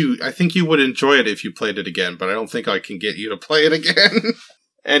I think you would enjoy it if you played it again, but I don't think I can get you to play it again.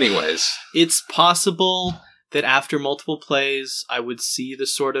 Anyways. It's possible that after multiple plays, I would see the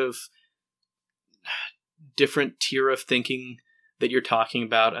sort of different tier of thinking that you're talking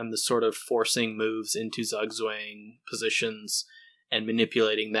about, and the sort of forcing moves into Zugzwang positions and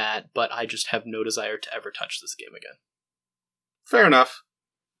manipulating that, but I just have no desire to ever touch this game again. Fair enough.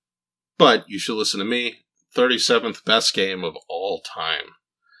 But you should listen to me. 37th best game of all time.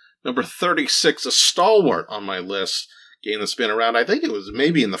 Number 36, a stalwart on my list. Game that's been around, I think it was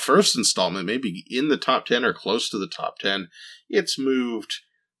maybe in the first installment, maybe in the top 10 or close to the top 10. It's moved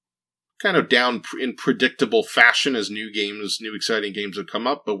kind of down in predictable fashion as new exciting games have come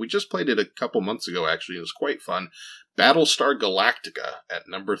up, but we just played it a couple months ago, actually. It was quite fun. Battlestar Galactica at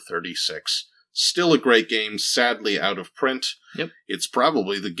number 36. Still a great game, sadly out of print. Yep. It's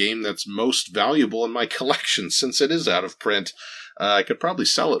probably the game that's most valuable in my collection since it is out of print. I could probably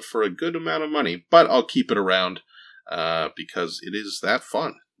sell it for a good amount of money, but I'll keep it around because it is that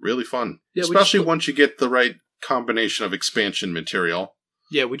fun. Really fun. Yeah, especially once you get the right combination of expansion material.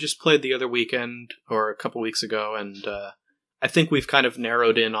 Yeah, we just played the other weekend, or a couple weeks ago, and I think we've kind of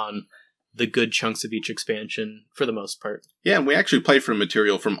narrowed in on the good chunks of each expansion for the most part. Yeah, and we actually played for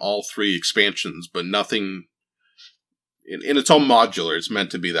material from all 3 expansions, but nothing And it's all modular. It's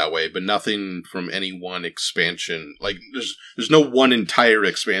meant to be that way, but nothing from any one expansion. Like, there's no one entire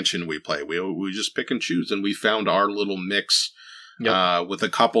expansion we play. We just pick and choose, and we found our little mix with a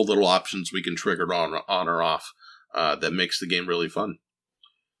couple little options we can trigger on or off that makes the game really fun.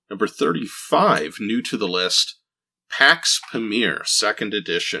 Number 35, new to the list, PAX Pamir, 2nd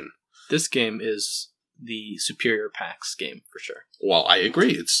edition. This game is the superior PAX game for sure. Well, I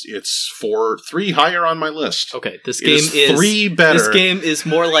agree. It's 3 higher on my list. Okay, this game is 3 better. This game is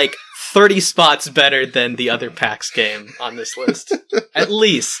more like 30 spots better than the other PAX game on this list. At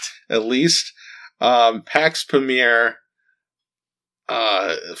least. PAX Pamir,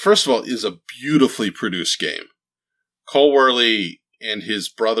 first of all, is a beautifully produced game. Cole Worley and his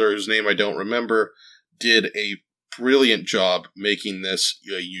brother, whose name I don't remember, did a brilliant job making this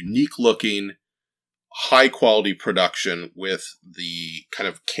a unique-looking, high-quality production with the kind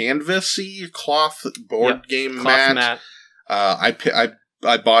of canvas-y cloth board game cloth mat.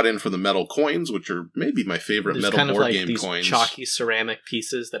 I bought in for the metal coins, which are maybe my favorite There's metal kind of board like game these coins. chalky ceramic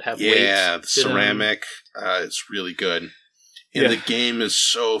pieces that have weight. Yeah, the ceramic. It's really good. And the game is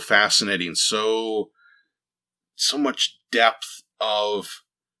so fascinating. So much depth of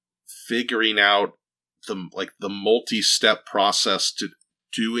figuring out the multi-step process to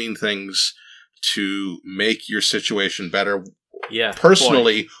doing things to make your situation better. Yeah,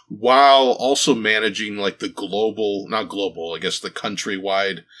 personally, while also managing like the the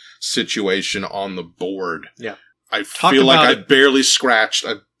countrywide situation on the board. Yeah. I feel like I barely scratched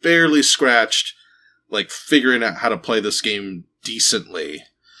like figuring out how to play this game decently.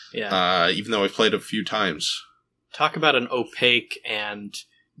 Yeah. Even though I've played it a few times. Talk about an opaque and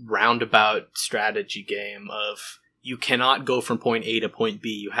roundabout strategy game of you cannot go from point A to point B.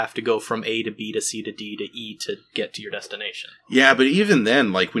 You have to go from A to B to C to D to E to get to your destination. Yeah, but even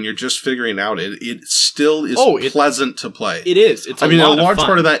then, like when you're just figuring out it still is pleasant to play. It is. It's a large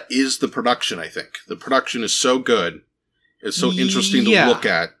part of that is the production, I think. The production is so good. It's so interesting to look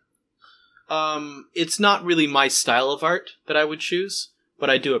at. It's not really my style of art that I would choose, but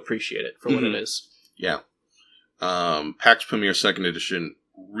I do appreciate it for what it is. Yeah. PAX Pamir 2nd edition,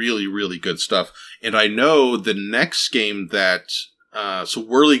 really, really good stuff. And I know the next game that,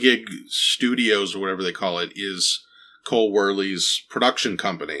 Whirligig Studios, or whatever they call it, is Cole Worley's production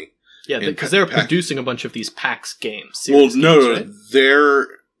company. Yeah, because they're producing a bunch of these PAX games. Right?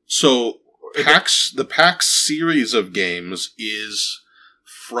 The PAX series of games is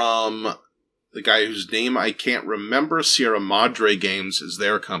from the guy whose name I can't remember. Sierra Madre Games is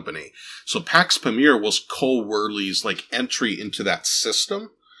their company. So PAX Pamir was Cole Worley's entry into that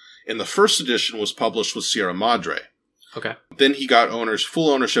system. And the first edition was published with Sierra Madre. Okay. Then he got full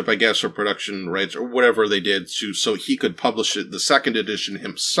ownership, I guess, or production rights, or whatever they did, so he could publish it, the 2nd edition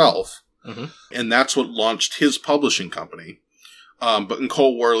himself. Mm-hmm. And that's what launched his publishing company. But in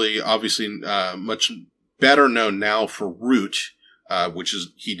Cole Worley, obviously much better known now for Root, which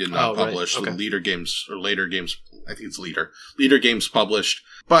is he did not publish. Right. Okay. The Leader Games, or Later Games, I think it's Leader. Leader Games published.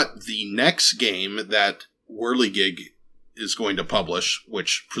 But the next game that Whirligig is going to publish,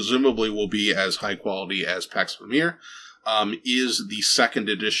 which presumably will be as high quality as PAX Pamir, is the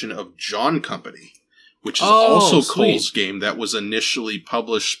 2nd edition of John Company, which is also Cole's game that was initially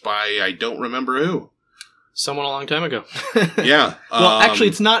published by I don't remember who. Someone a long time ago. Yeah. Well, actually,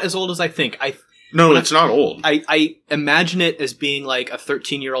 it's not as old as I think. It's not old. I imagine it as being like a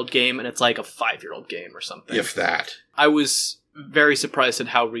 13-year-old game, and it's like a 5-year-old game or something. If that. I was very surprised at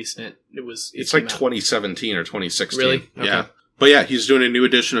how recent it was. It's like 2017 or 2016. Really? Okay. Yeah. But yeah, he's doing a new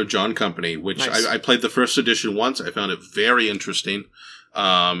edition of John Company, which nice. I played the first edition once. I found it very interesting.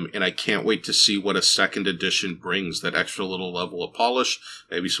 And I can't wait to see what a 2nd edition brings. That extra little level of polish,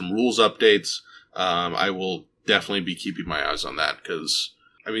 maybe some rules updates. I will definitely be keeping my eyes on that because,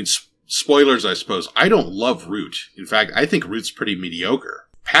 spoilers, I suppose. I don't love Root. In fact, I think Root's pretty mediocre.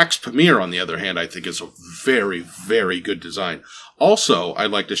 PAX Pamir, on the other hand, I think is a very, very good design. Also,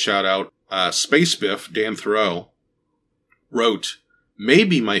 I'd like to shout out Space Biff, Dan Thoreau, wrote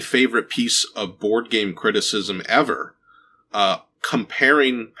maybe my favorite piece of board game criticism ever,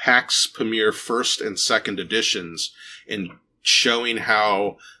 comparing PAX Pamir 1st and 2nd editions and showing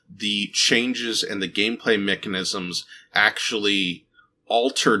how the changes and the gameplay mechanisms actually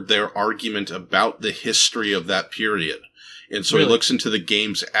altered their argument about the history of that period. And so he looks into the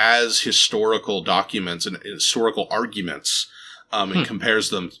games as historical documents and historical arguments and compares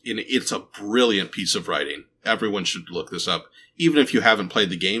them. And it's a brilliant piece of writing. Everyone should look this up. Even if you haven't played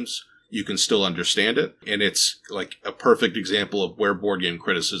the games, you can still understand it. And it's like a perfect example of where board game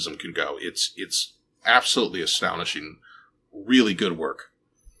criticism can go. It's absolutely astonishing. Really good work.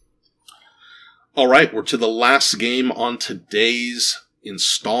 All right, we're to the last game on today's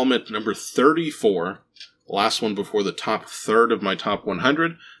installment, number 34. Last one before the top third of my top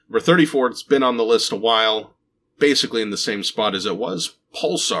 100. Number 34, it's been on the list a while, basically in the same spot as it was.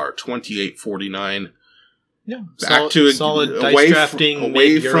 Pulsar, 2849. Yeah, Back solid dice away drafting,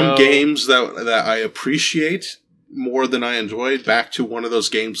 away from games that I appreciate more than I enjoyed, back to one of those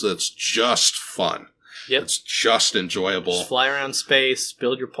games that's just fun. Yep. It's just enjoyable. Just fly around space,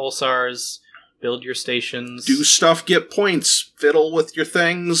 build your pulsars, build your stations. Do stuff, get points, fiddle with your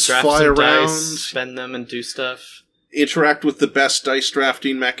things, draft fly some around. dice, spend them and do stuff. Interact with the best dice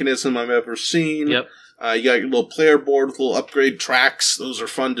drafting mechanism I've ever seen. Yep. You got your little player board with little upgrade tracks. Those are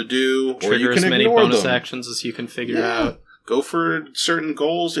fun to do. Trigger or you can as many ignore bonus them. actions as you can figure out. Go for certain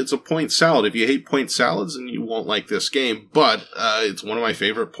goals. It's a point salad. If you hate point salads, then you won't like this game. But it's one of my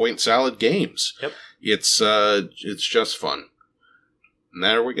favorite point salad games. Yep. It's just fun. And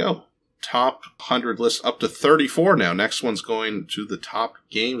there we go. Top 100 list up to 34 now. Next one's going to the top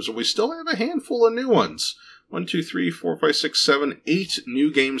games. We still have a handful of new ones. 1, 2, 3, 4, 5, 6, 7, 8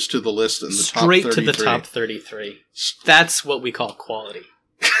 new games to the list in the top 33. Straight to the top 33. That's what we call quality.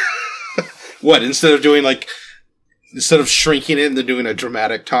 What, instead of shrinking it into doing a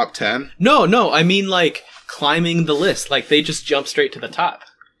dramatic top 10? No, I mean like climbing the list. Like they just jump straight to the top.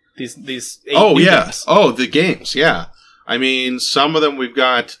 These 8 new games. Oh, the games, yeah. I mean, some of them we've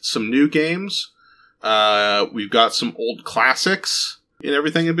got some new games. We've got some old classics and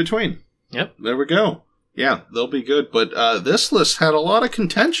everything in between. Yep. There we go. Yeah, they'll be good. But this list had a lot of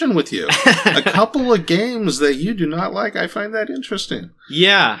contention with you. A couple of games that you do not like. I find that interesting.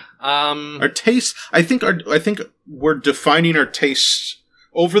 Yeah. Our taste. I think we're defining our tastes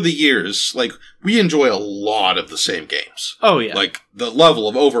over the years. Like, we enjoy a lot of the same games. Oh yeah. Like, the level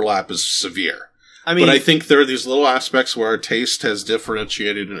of overlap is severe. I mean, but I think there are these little aspects where our taste has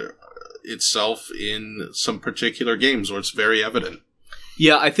differentiated itself in some particular games where it's very evident.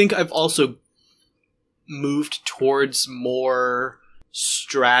 Yeah, I think I've also moved towards more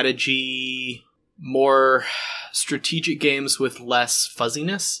strategy, more strategic games with less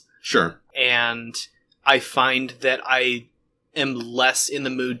fuzziness. Sure. And I find that I am less in the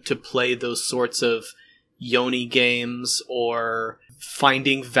mood to play those sorts of Yoni games or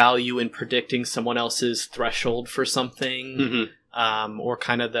finding value in predicting someone else's threshold for something, or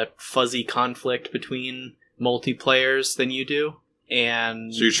kind of that fuzzy conflict between multiplayers than you do.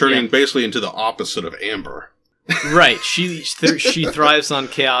 And so you're turning basically into the opposite of Amber. Right. She thrives on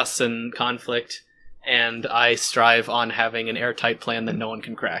chaos and conflict, and I strive on having an airtight plan that no one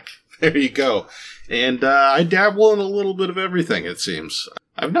can crack. There you go. And I dabble in a little bit of everything, it seems.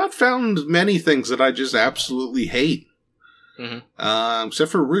 I've not found many things that I just absolutely hate.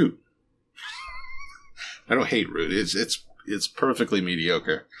 Except for Root. I don't hate Root. It's perfectly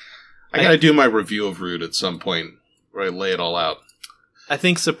mediocre. I gotta do my review of Root at some point where I lay it all out. I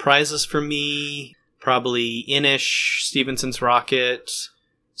think surprises for me, probably Inish, Stevenson's Rocket,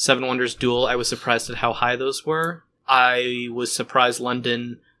 Seven Wonders Duel. I was surprised at how high those were. I was surprised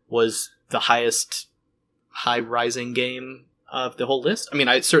London was the highest high-rising game of the whole list. I mean,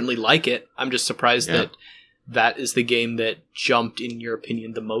 I certainly like it. I'm just surprised that is the game that jumped, in your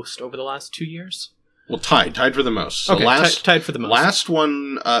opinion, the most over the last 2 years. Well, tied for the most. So okay, tied for the most. Last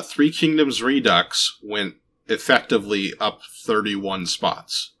one, Three Kingdoms Redux went effectively up 31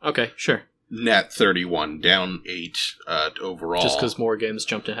 spots. Okay, sure. Net 31, down 8 overall. Just because more games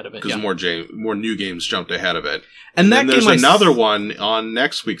jumped ahead of it. Because more new games jumped ahead of it. And then there's another one on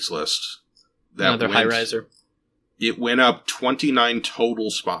next week's list. Another high riser. It went up 29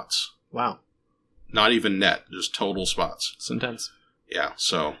 total spots. Wow. Not even net, just total spots. It's intense. Yeah,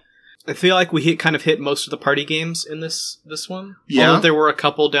 so I feel like we hit most of the party games in this one. Yeah. Although there were a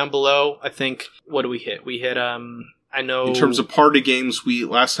couple down below. I think, what do we hit? We hit, I know... In terms of party games,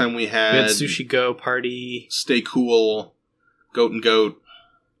 last time we had Sushi Go Party. Stay Cool, Goat and Goat.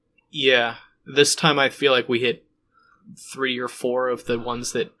 Yeah. This time I feel like we hit 3 or 4 of the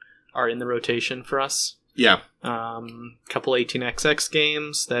ones that are in the rotation for us. Yeah. Couple 18xx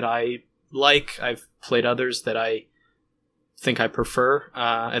games that I like. I've played others that I think I prefer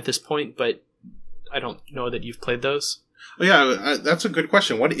at this point, but I don't know that you've played those. Oh, yeah, that's a good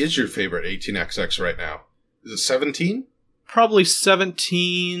question. What is your favorite 18xx right now? Is it 17? Probably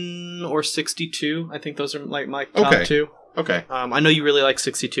 17 or 62. I think those are like my top two. Okay. I know you really like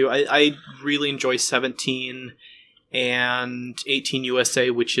 62. I really enjoy 17 and 18 USA,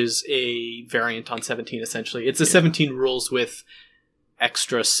 which is a variant on 17, essentially. It's 17 rules with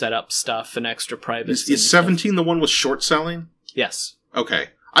extra setup stuff and extra privacy. Is 17 the one with short selling? Yes.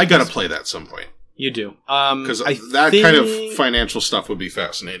 Okay. I gotta play that at some point. You do. Because that kind of financial stuff would be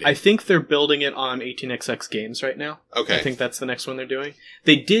fascinating. I think they're building it on 18xx Games right now. Okay. I think that's the next one they're doing.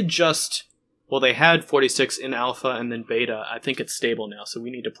 They did just... Well, they had 46 in alpha and then beta. I think it's stable now, so we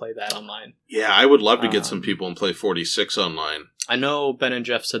need to play that online. Yeah, I would love to get some people and play 46 online. I know Ben and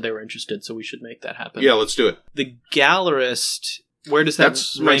Jeff said they were interested, so we should make that happen. Yeah, let's do it. The Gallerist... Where does that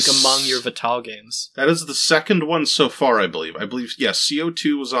rank among your Vital games? That is the second one so far, I believe. Yes,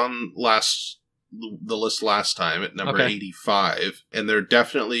 CO2 was on the list last time at number 85, and they're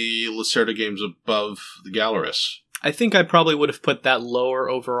definitely Lacerda games above the Gallerist. I think I probably would have put that lower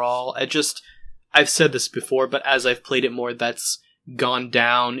overall. I've said this before, but as I've played it more, that's gone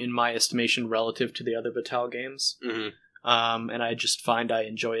down in my estimation relative to the other Vital games. Mm-hmm. And I just find I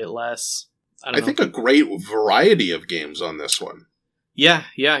enjoy it less. I think a great variety of games on this one. Yeah,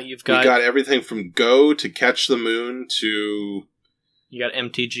 we got everything from Go to Catch the Moon to... You got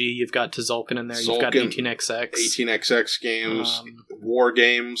MTG, you've got Tzolk'in in there, you've got 18xx. 18xx games, War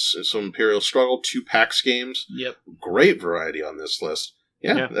games, some Imperial Struggle, 2 PAX games. Yep. Great variety on this list.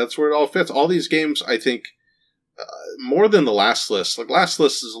 Yeah, that's where it all fits. All these games, I think, more than the last list. Like, last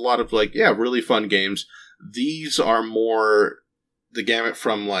list is a lot of, really fun games. These are more the gamut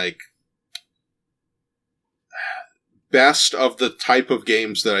from, best of the type of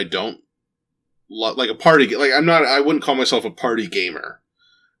games that I don't love, like a party. I wouldn't call myself a party gamer,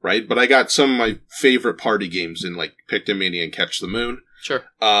 right? But I got some of my favorite party games in Pictomania and Catch the Moon. Sure.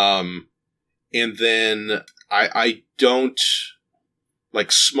 And then I don't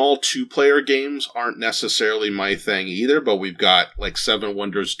small 2-player games aren't necessarily my thing either. But we've got Seven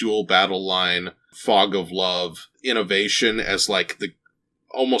Wonders, Dual Battle Line, Fog of Love, Innovation as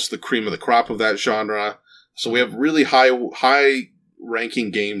almost the cream of the crop of that genre. So we have really high ranking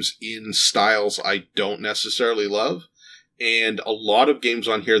games in styles I don't necessarily love, and a lot of games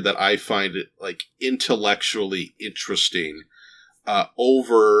on here that I find intellectually interesting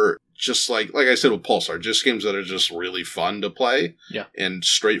over just like I said with Pulsar, just games that are just really fun to play and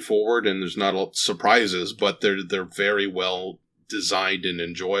straightforward, and there's not a lot of surprises, but they're very well designed and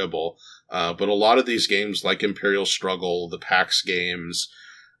enjoyable. But a lot of these games like Imperial Struggle, the PAX games,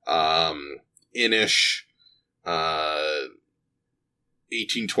 Inish,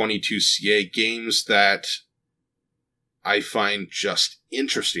 1822 CA, games that I find just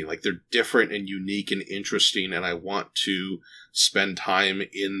interesting. They're different and unique and interesting, and I want to spend time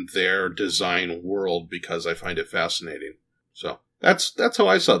in their design world because I find it fascinating. So that's how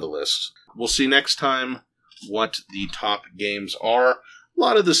I saw the list. We'll see next time what the top games are. A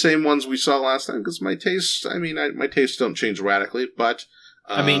lot of the same ones we saw last time, because my tastes don't change radically, but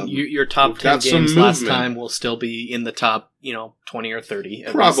your top 10 games last time will still be in the top, 20 or 30.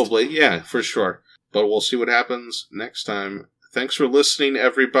 Probably, yeah, for sure. But we'll see what happens next time. Thanks for listening,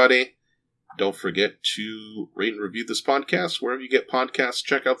 everybody. Don't forget to rate and review this podcast wherever you get podcasts.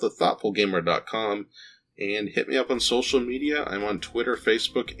 Check out thethoughtfulgamer.com and hit me up on social media. I'm on Twitter,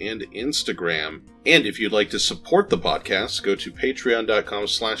 Facebook, and Instagram. And if you'd like to support the podcast, go to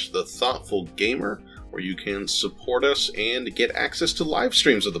patreon.com/thethoughtfulgamer, where you can support us and get access to live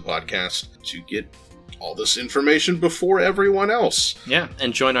streams of the podcast to get all this information before everyone else. Yeah,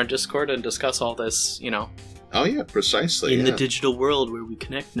 and join our Discord and discuss all this, Oh, yeah, precisely. In the digital world where we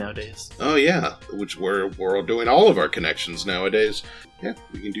connect nowadays. Oh, yeah, which we're doing all of our connections nowadays. Yeah,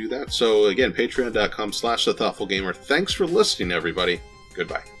 we can do that. So, again, patreon.com/thethoughtfulgamer. Thanks for listening, everybody.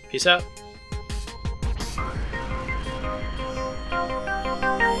 Goodbye. Peace out.